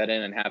going to take that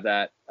in and have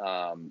that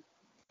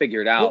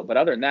figured out. But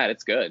other than that,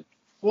 it's good.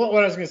 Well,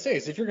 what I was going to say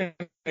is if you're going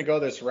to go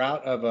this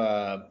route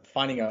of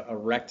finding a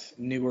wrecked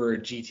newer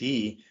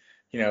GT,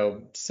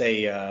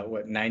 say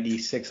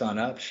 96 on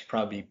up should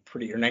probably be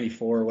pretty, or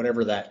 94 or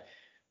whatever that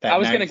I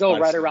was going to go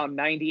right around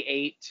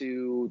 98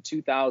 to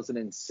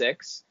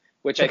 2006,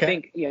 which I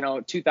think,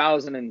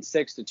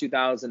 2006 to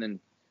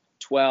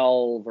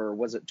 2012, or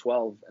was it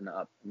 12 and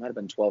up? It might have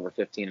been 12 or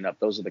 15 and up.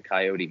 Those are the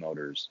Coyote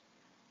motors,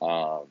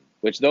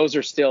 which those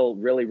are still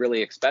really,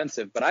 really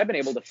expensive. But I've been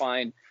able to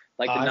find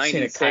like the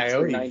 96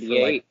 or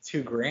 98 for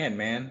like $2,000,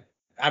 man.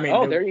 I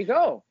mean, there you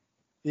go.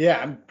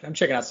 Yeah, I'm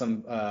checking out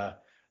some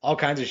all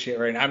kinds of shit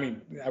right now. I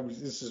mean,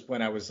 this is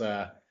when I was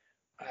I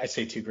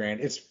say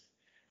 $2,000.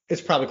 It's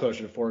probably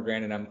closer to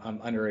 $4,000, and I'm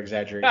under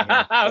exaggerating.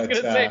 I was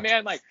gonna say,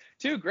 man, like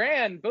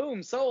 $2,000,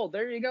 boom, sold.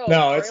 There you go.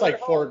 No, it's like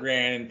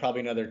 $4,000 and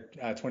probably another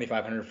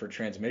 $2,500 for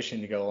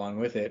transmission to go along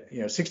with it.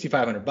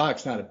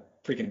 $6,500, not a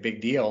freaking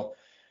big deal.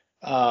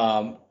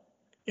 Yeah,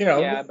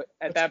 but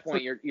at that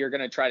point, you're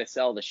gonna try to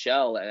sell the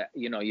shell.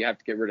 You have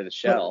to get rid of the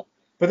shell.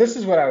 But this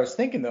is what I was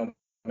thinking though,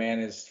 man,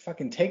 is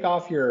fucking take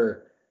off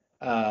your,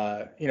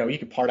 you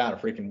could part out a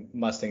freaking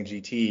Mustang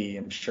GT,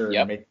 I'm sure,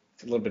 make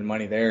a little bit of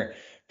money there.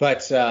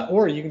 But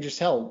or you can just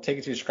take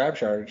it to a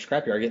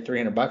scrapyard, get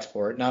 $300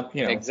 for it. Not,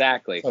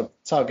 exactly. So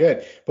it's all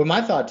good. But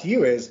my thought to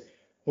you is,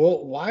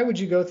 well, why would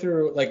you go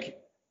through,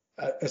 like,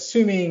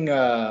 assuming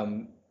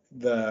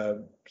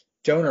the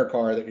donor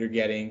car that you're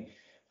getting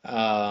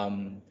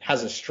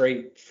has a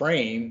straight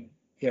frame,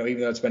 even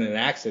though it's been in an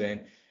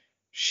accident,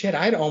 shit,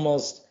 I'd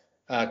almost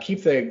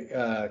keep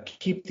the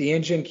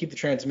engine, keep the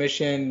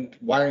transmission,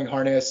 wiring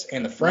harness,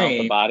 and the frame,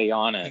 mount the body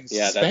on it.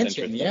 Yeah, suspension, that's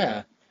interesting.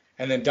 Yeah,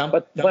 and then dump.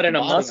 But in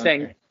a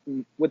Mustang,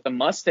 with the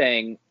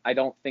Mustang, I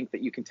don't think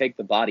that you can take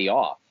the body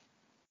off.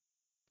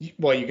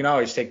 Well, you can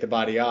always take the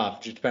body off.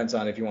 It just depends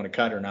on if you want to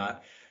cut or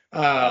not.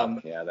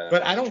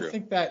 But I don't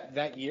think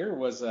that year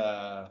was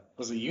a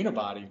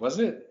unibody, was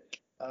it?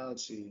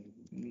 Let's see,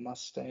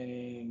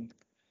 Mustang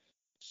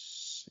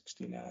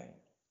 69.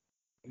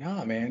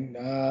 No,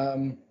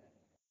 man.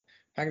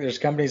 There's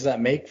companies that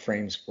make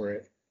frames for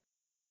it.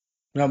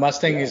 No,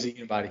 Mustang is a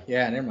unibody.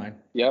 Yeah, never mind.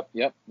 Yep.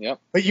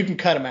 But you can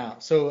cut them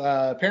out. So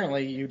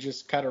apparently you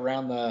just cut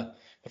around the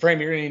frame.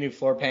 You're gonna need new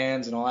floor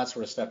pans and all that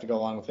sort of stuff to go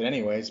along with it,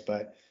 anyways.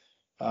 But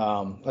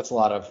that's a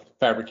lot of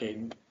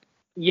fabricating.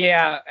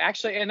 Yeah,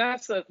 actually, and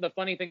that's the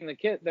funny thing.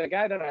 The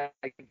guy that I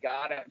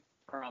got it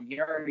from,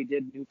 he already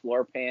did new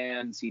floor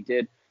pans. He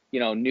did,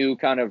 new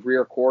kind of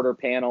rear quarter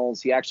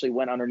panels. He actually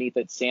went underneath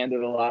it,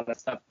 sanded a lot of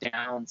stuff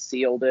down,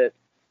 sealed it.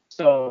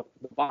 So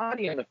the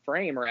body and the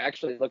frame are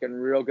actually looking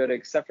real good,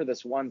 except for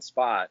this one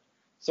spot.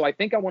 So I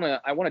think I want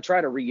to try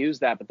to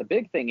reuse that. But the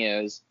big thing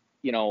is,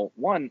 I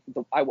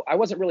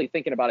wasn't really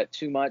thinking about it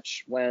too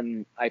much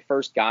when I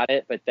first got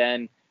it, but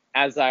then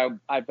as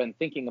I've been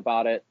thinking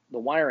about it, the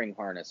wiring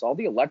harness, all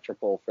the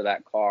electrical for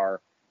that car,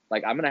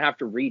 like I'm gonna have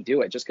to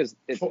redo it just because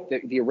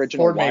the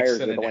original Ford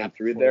wires are going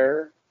through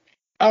there.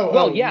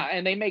 Yeah,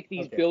 and they make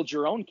these build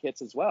your own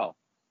kits as well.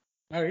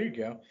 Oh, there you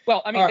go.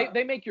 Well, I mean,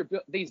 they make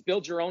these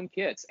build your own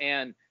kits,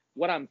 and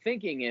what I'm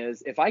thinking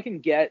is if I can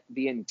get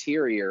the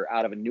interior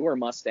out of a newer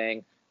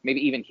Mustang,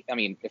 maybe even, I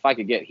mean, if I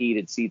could get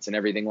heated seats and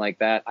everything like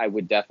that, I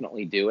would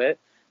definitely do it.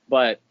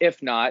 But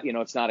if not,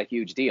 it's not a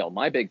huge deal.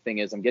 My big thing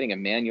is I'm getting a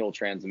manual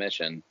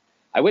transmission.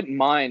 I wouldn't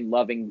mind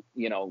loving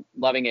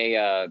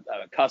a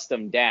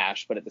custom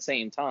dash, but at the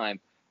same time,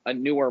 a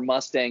newer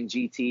Mustang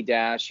GT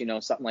dash,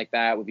 something like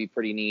that would be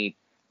pretty neat.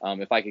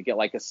 If I could get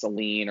like a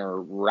Celine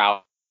or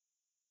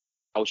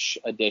Roush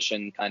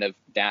edition kind of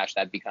dash,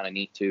 that'd be kind of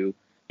neat too.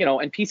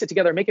 And piece it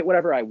together, make it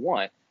whatever I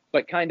want,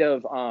 but kind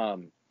of,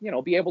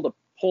 be able to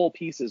pull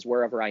pieces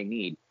wherever I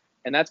need.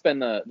 And that's been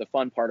the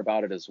fun part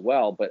about it as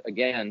well. But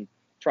again,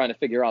 trying to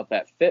figure out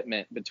that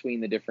fitment between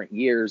the different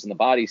years and the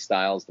body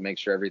styles to make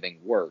sure everything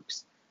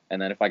works.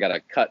 And then if I got to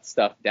cut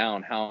stuff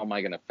down, how am I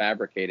going to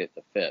fabricate it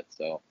to fit?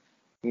 So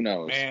who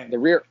knows? Man, the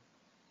rear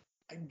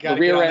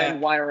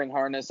end wiring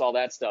harness, all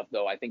that stuff,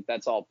 though, I think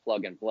that's all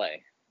plug and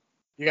play.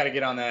 You got to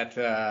get on that.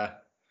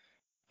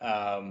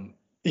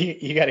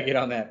 You got to get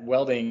on that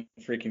welding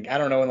freaking. I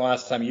don't know when the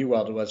last time you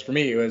welded was. For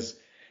me, it was,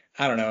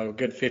 I don't know, a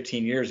good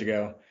 15 years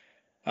ago.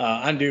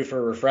 I'm due for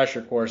a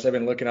refresher course. I've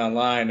been looking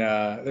online.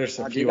 There's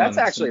a few. That's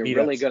actually a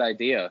really good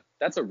idea.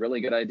 That's a really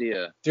good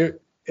idea. Dude,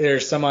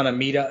 there's some on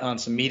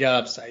some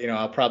meetups.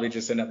 I'll probably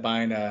just end up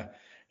buying a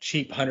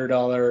cheap $100,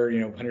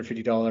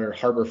 $150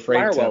 Harbor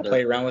Freight to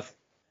play around with.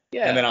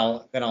 Yeah. And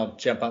then I'll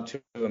jump up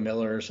to a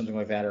Miller or something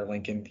like that, or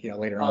Lincoln,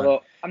 later on.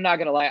 Although I'm not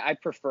gonna lie,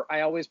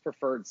 I always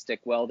preferred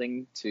stick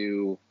welding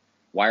to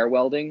wire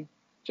welding,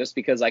 just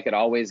because I could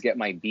always get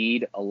my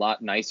bead a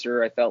lot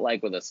nicer. I felt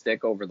like with a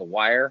stick over the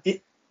wire.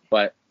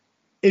 But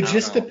it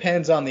just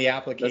depends on the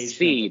application of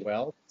the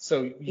weld.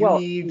 So you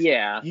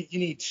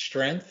need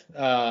strength.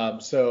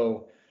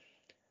 So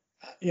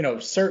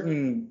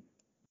certain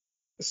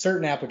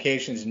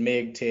applications,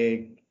 MIG,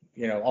 TIG,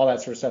 all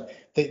that sort of stuff,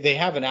 they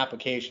have an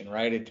application,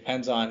 right? It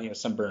depends on,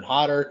 some burn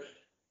hotter,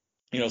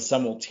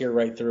 some will tear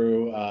right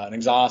through an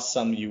exhaust,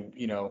 some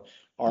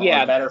are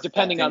better.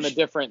 Depending on the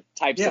different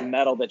types of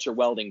metal that you're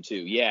welding to.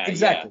 Yeah.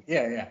 Exactly.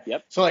 Yeah.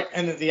 Yep. So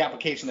and the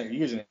application that you're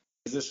using,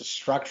 is this a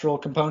structural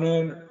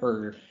component,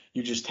 or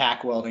you just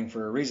tack welding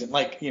for a reason?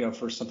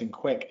 For something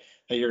quick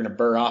that you're going to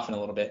burr off in a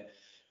little bit.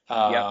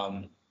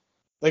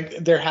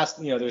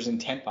 There's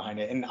intent behind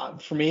it. And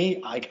for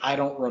me, I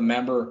don't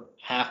remember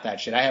half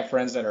that shit. I have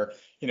friends that are,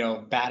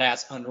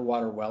 badass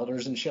underwater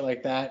welders and shit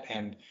like that.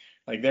 And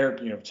they're,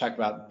 talk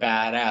about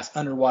badass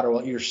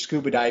underwater. You're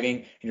scuba diving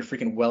and you're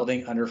freaking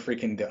welding under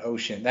freaking the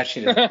ocean. That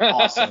shit is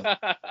awesome.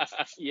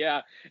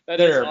 Yeah.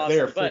 They're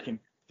freaking.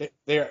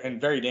 They're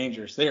and very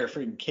dangerous. They are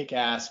freaking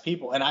kick-ass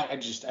people, and I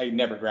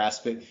never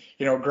grasped it.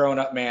 Growing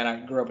up, man,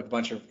 I grew up with a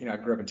bunch of, I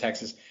grew up in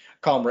Texas. I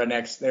call them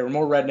rednecks. They were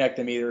more redneck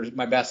than me. They were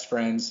my best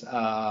friends.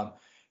 Shout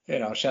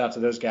out to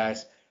those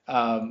guys.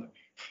 I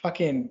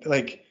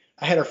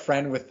had a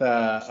friend with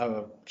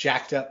a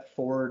jacked up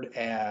Ford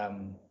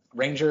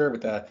Ranger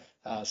with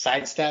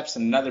side steps,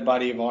 and another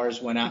buddy of ours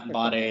went out and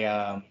bought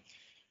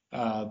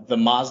the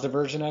Mazda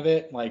version of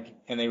it,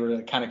 and they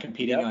were kind of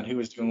competing on who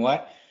was doing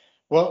what.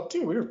 Well,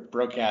 dude, we were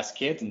broke ass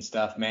kids and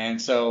stuff, man.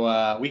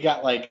 So we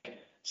got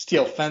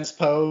steel fence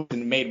posts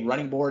and made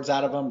running boards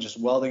out of them, just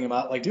welding them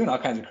up, doing all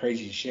kinds of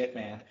crazy shit,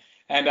 man.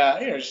 And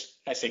I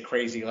say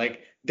crazy,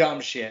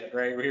 dumb shit,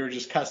 right? We were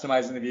just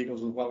customizing the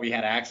vehicles with what we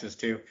had access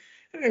to.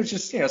 And it was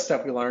just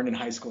stuff we learned in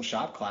high school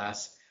shop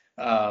class.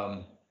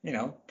 Fun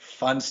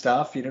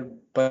stuff.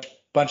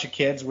 Bunch of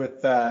kids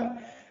with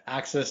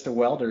access to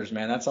welders,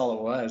 man. That's all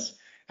it was.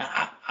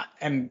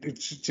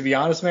 To be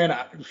honest, man,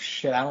 I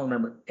don't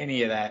remember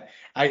any of that.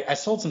 I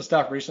sold some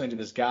stuff recently to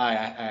this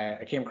guy.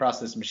 I came across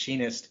this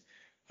machinist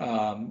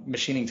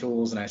machining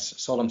tools, and I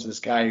sold them to this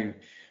guy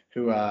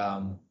who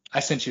I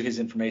sent you his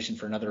information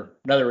for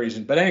another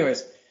reason. But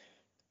anyways,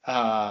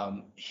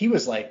 he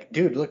was like,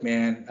 dude, look,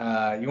 man,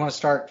 you want to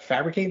start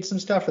fabricating some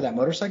stuff for that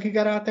motorcycle you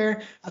got out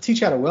there? I'll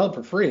teach you how to weld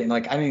for free. And I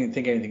didn't even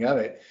think anything of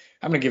it.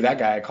 I'm gonna give that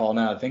guy a call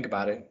now to think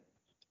about it.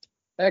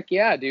 Heck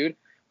yeah, dude.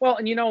 Well,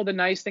 and the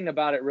nice thing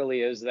about it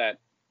really is that,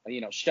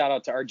 shout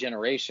out to our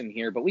generation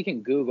here, but we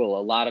can Google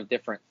a lot of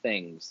different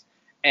things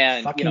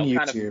and,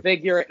 kind of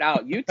figure it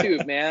out.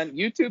 YouTube, man,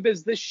 YouTube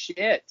is the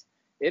shit.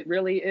 It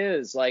really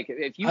is.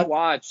 If you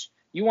watch,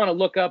 you want to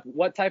look up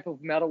what type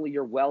of metal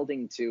you're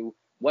welding to,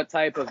 what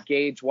type of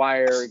gauge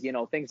wire,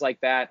 things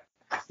like that.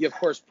 You, of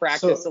course,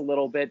 practice a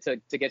little bit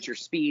to get your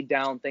speed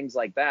down, things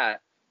like that.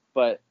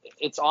 But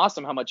it's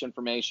awesome how much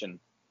information.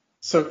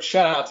 So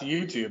shout out to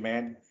YouTube,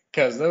 man.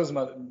 Because those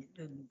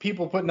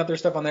people putting up their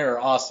stuff on there are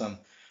awesome.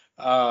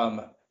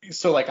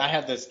 So I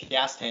had this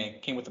gas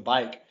tank, came with the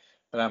bike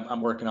that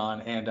I'm working on,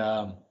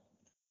 and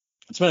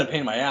it's been a pain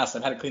in my ass.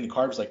 I've had to clean the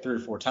carbs 3 or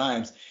 4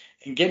 times,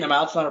 and getting them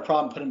out's not a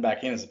problem. Putting them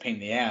back in is a pain in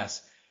the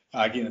ass.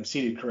 Getting them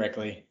seated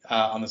correctly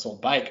on this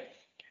old bike,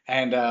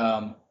 and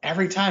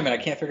every time, and I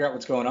can't figure out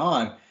what's going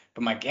on,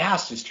 but my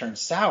gas just turns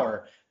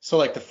sour.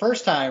 So the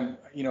first time,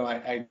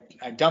 I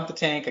dumped the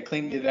tank, I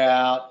cleaned it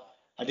out.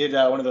 I did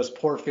one of those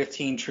Pour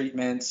 15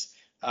 treatments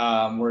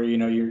where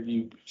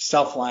you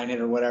self-line it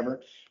or whatever.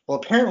 Well,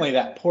 apparently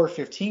that Pour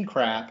 15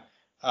 crap,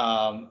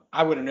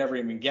 I would have never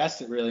even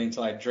guessed it really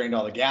until I drained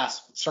all the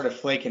gas. It started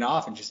flaking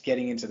off and just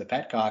getting into the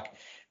petcock.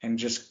 and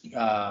just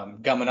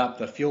gumming up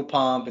the fuel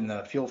pump and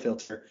the fuel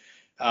filter.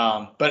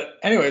 But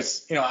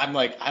anyways, I'm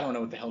like, I don't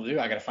know what the hell to do.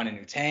 I got to find a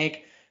new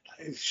tank.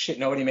 Shit,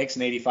 nobody makes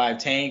an 85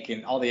 tank,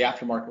 and all the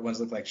aftermarket ones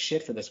look like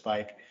shit for this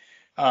bike.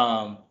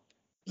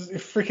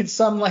 Freaking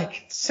some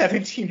like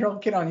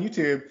 17-year-old kid on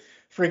YouTube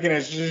freaking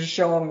is just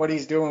showing what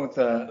he's doing with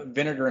the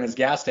vinegar in his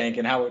gas tank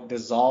and how it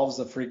dissolves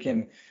the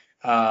freaking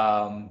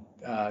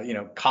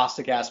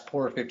caustic gas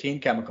por 15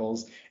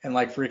 chemicals in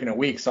like freaking a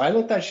week. So I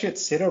let that shit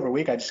sit over a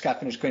week. I just got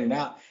finished cleaning it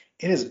out.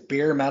 It is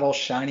bare metal,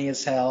 shiny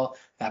as hell.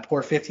 That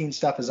por 15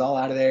 stuff is all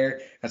out of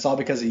there. That's all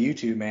because of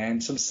YouTube,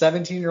 man. Some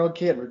 17-year-old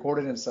kid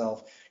recorded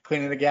himself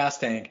cleaning the gas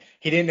tank.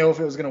 He didn't know if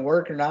it was going to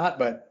work or not,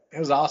 but it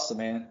was awesome,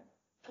 man.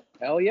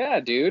 Hell yeah,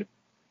 dude.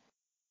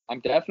 I'm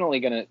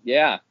definitely gonna.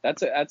 Yeah,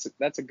 that's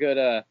a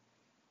good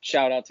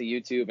shout out to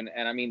YouTube,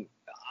 and I mean,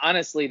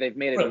 honestly, they've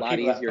made it a lot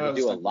easier to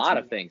do a lot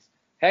of things.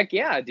 Heck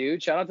yeah,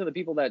 dude. Shout out to the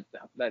people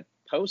that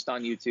post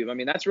on YouTube. I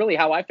mean, that's really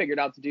how I figured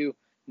out to do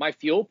my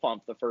fuel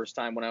pump the first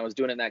time when I was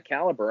doing it in that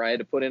caliber. I had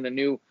to put in a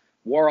new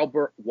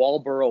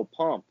Walboro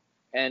pump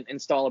and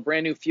install a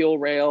brand new fuel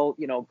rail,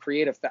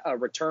 create a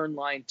return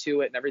line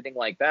to it and everything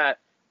like that.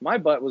 My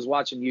butt was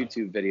watching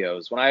YouTube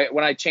videos.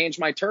 When I changed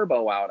my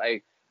turbo out,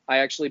 I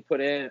actually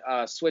put in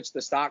switched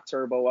the stock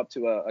turbo up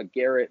to a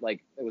Garrett,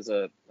 like it was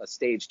a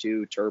stage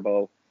 2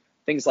 turbo,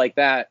 things like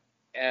that.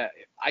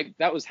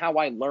 That was how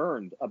I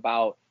learned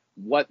about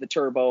what the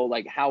turbo,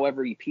 like how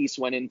every piece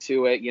went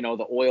into it,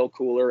 the oil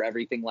cooler,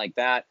 everything like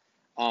that.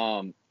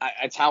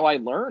 It's how I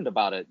learned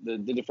about it, the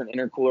different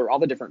intercooler, all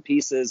the different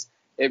pieces.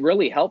 It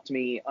really helped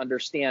me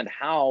understand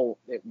how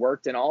it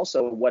worked and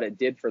also what it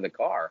did for the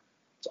car.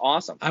 It's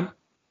awesome.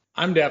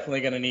 I'm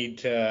definitely going to need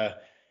to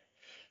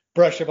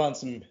brush up on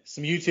some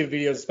YouTube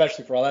videos,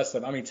 especially for all that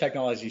stuff. I mean,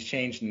 technology's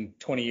changed in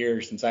 20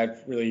 years since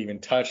I've really even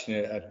touched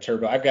a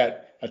turbo. I've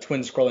got a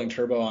twin scrolling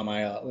turbo on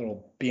my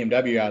little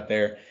BMW out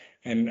there,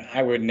 and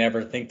I would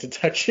never think to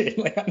touch it.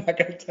 Like, I'm not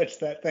going to touch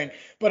that thing.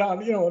 But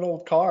on, an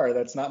old car,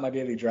 that's not my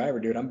daily driver,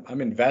 dude.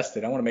 I'm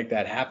invested. I want to make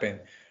that happen.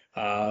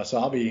 So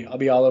I'll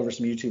be all over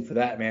some YouTube for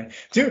that, man.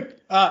 Dude,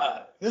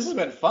 this has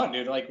been fun,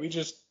 dude. Like, we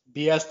just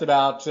BS'd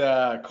about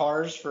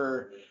cars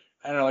for,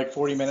 I don't know, like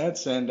 40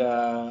 minutes,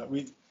 and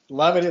we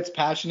love it. It's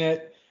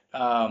passionate. We're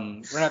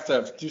gonna have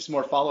to do some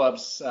more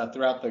follow-ups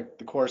throughout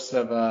the course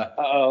of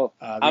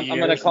I'm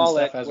gonna call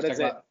it.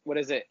 What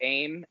is it?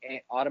 AIM,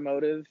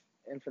 Automotive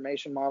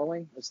Information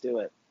Modeling. Let's do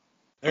it.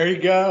 There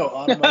you go.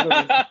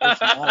 Automotive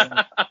Information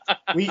Modeling.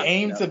 We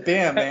aim to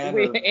BIM, man.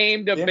 We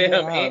aim to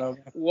BIM.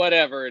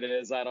 Whatever it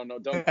is, I don't know.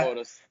 Don't quote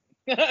us.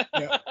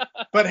 Yeah.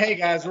 But hey,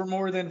 guys, we're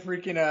more than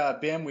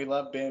freaking BIM. We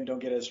love BIM. Don't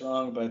get us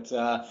wrong. But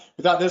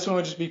we thought this one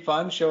would just be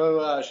fun.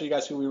 Show you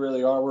guys who we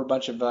really are. We're a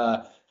bunch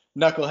of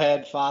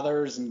knucklehead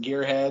fathers and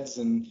gearheads,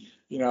 and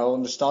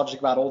nostalgic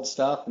about old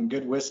stuff and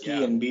good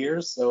whiskey and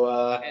beers.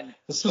 So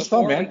this was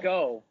fun, man.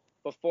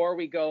 Before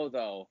we go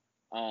though,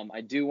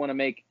 I do want to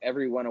make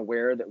everyone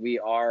aware that we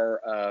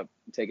are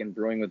taking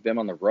Brewing with BIM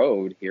on the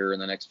road here in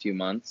the next few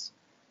months,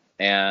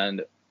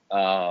 and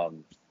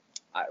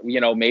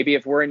maybe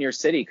if we're in your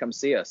city, come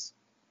see us.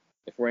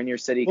 If we're in your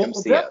city, come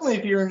see us.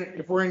 Definitely,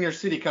 if we're in your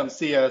city, come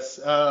see us.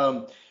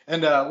 And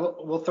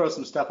we'll throw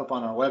some stuff up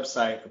on our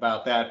website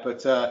about that.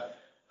 But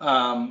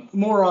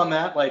more on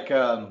that, like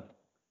I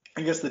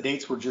guess the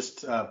dates were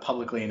just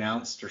publicly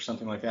announced or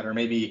something like that, or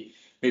maybe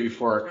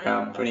for our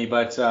company.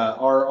 But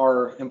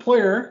our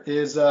employer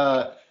is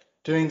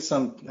doing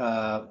some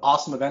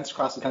awesome events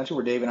across the country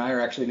where Dave and I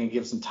are actually going to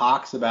give some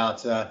talks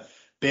about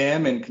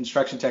BIM and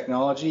construction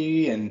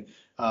technology and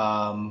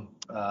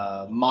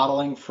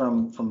modeling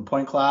from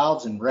point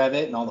clouds and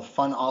Revit and all the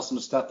fun, awesome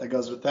stuff that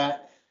goes with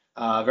that.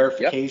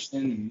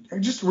 Verification,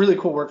 and just really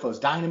cool workflows.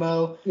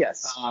 Dynamo.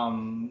 Yes.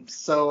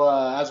 So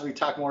as we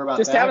talk more about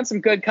just having some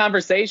good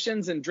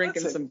conversations and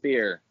drinking some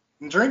beer.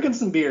 Drinking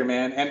some beer,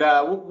 man. And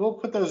we'll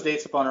put those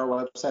dates up on our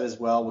website as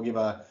well. We'll give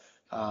a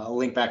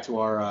link back to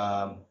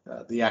our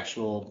the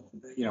actual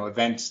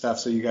event stuff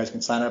so you guys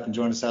can sign up and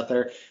join us out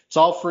there. It's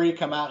all free.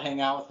 Come out,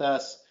 hang out with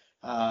us,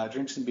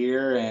 drink some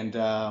beer, and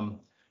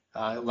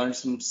learn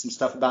some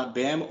stuff about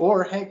BIM,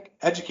 or heck,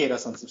 educate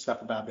us on some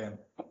stuff about BIM.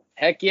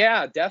 Heck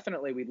yeah,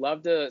 definitely. We'd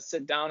love to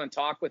sit down and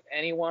talk with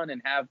anyone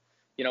and have,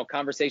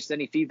 conversations,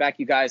 any feedback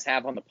you guys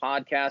have on the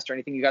podcast or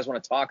anything you guys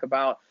want to talk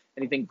about,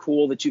 anything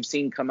cool that you've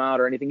seen come out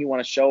or anything you want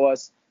to show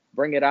us,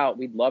 bring it out.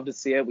 We'd love to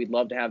see it. We'd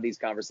love to have these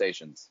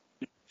conversations.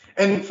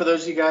 And for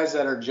those of you guys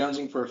that are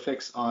jonesing for a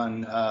fix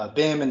on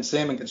BIM and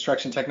SIM and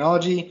construction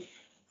technology,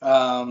 you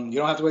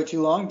don't have to wait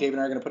too long. Dave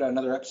and I are going to put out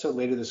another episode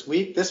later this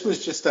week. This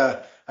was just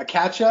a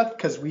catch up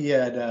because we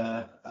had,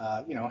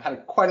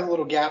 had quite a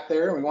little gap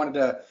there, and we wanted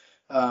to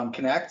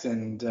connect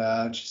and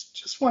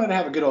just wanted to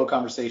have a good old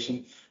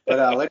conversation.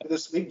 But later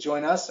this week,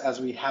 join us as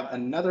we have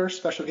another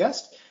special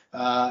guest,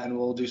 and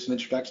we'll do some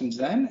introductions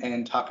then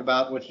and talk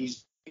about what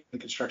he's doing in the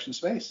construction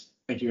space.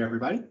 Thank you,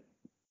 everybody.